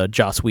of the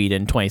Joss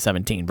Whedon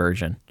 2017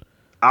 version.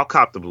 I'll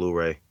cop the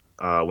Blu-ray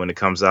when it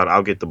comes out.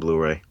 I'll get the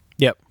Blu-ray.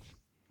 Yep.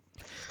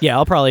 Yeah,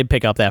 I'll probably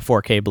pick up that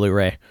 4K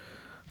Blu-ray,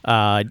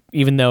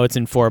 even though it's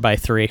in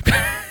 4:3.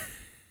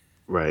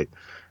 Right.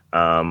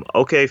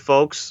 Okay,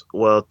 folks.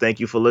 Well, thank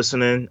you for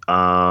listening.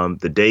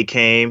 The day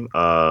came.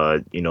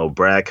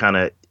 Brad kind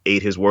of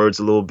ate his words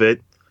a little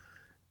bit,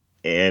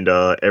 and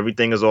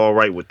everything is all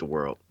right with the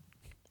world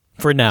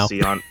for now.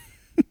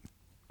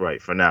 Right,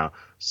 for now.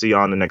 See you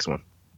on the next one.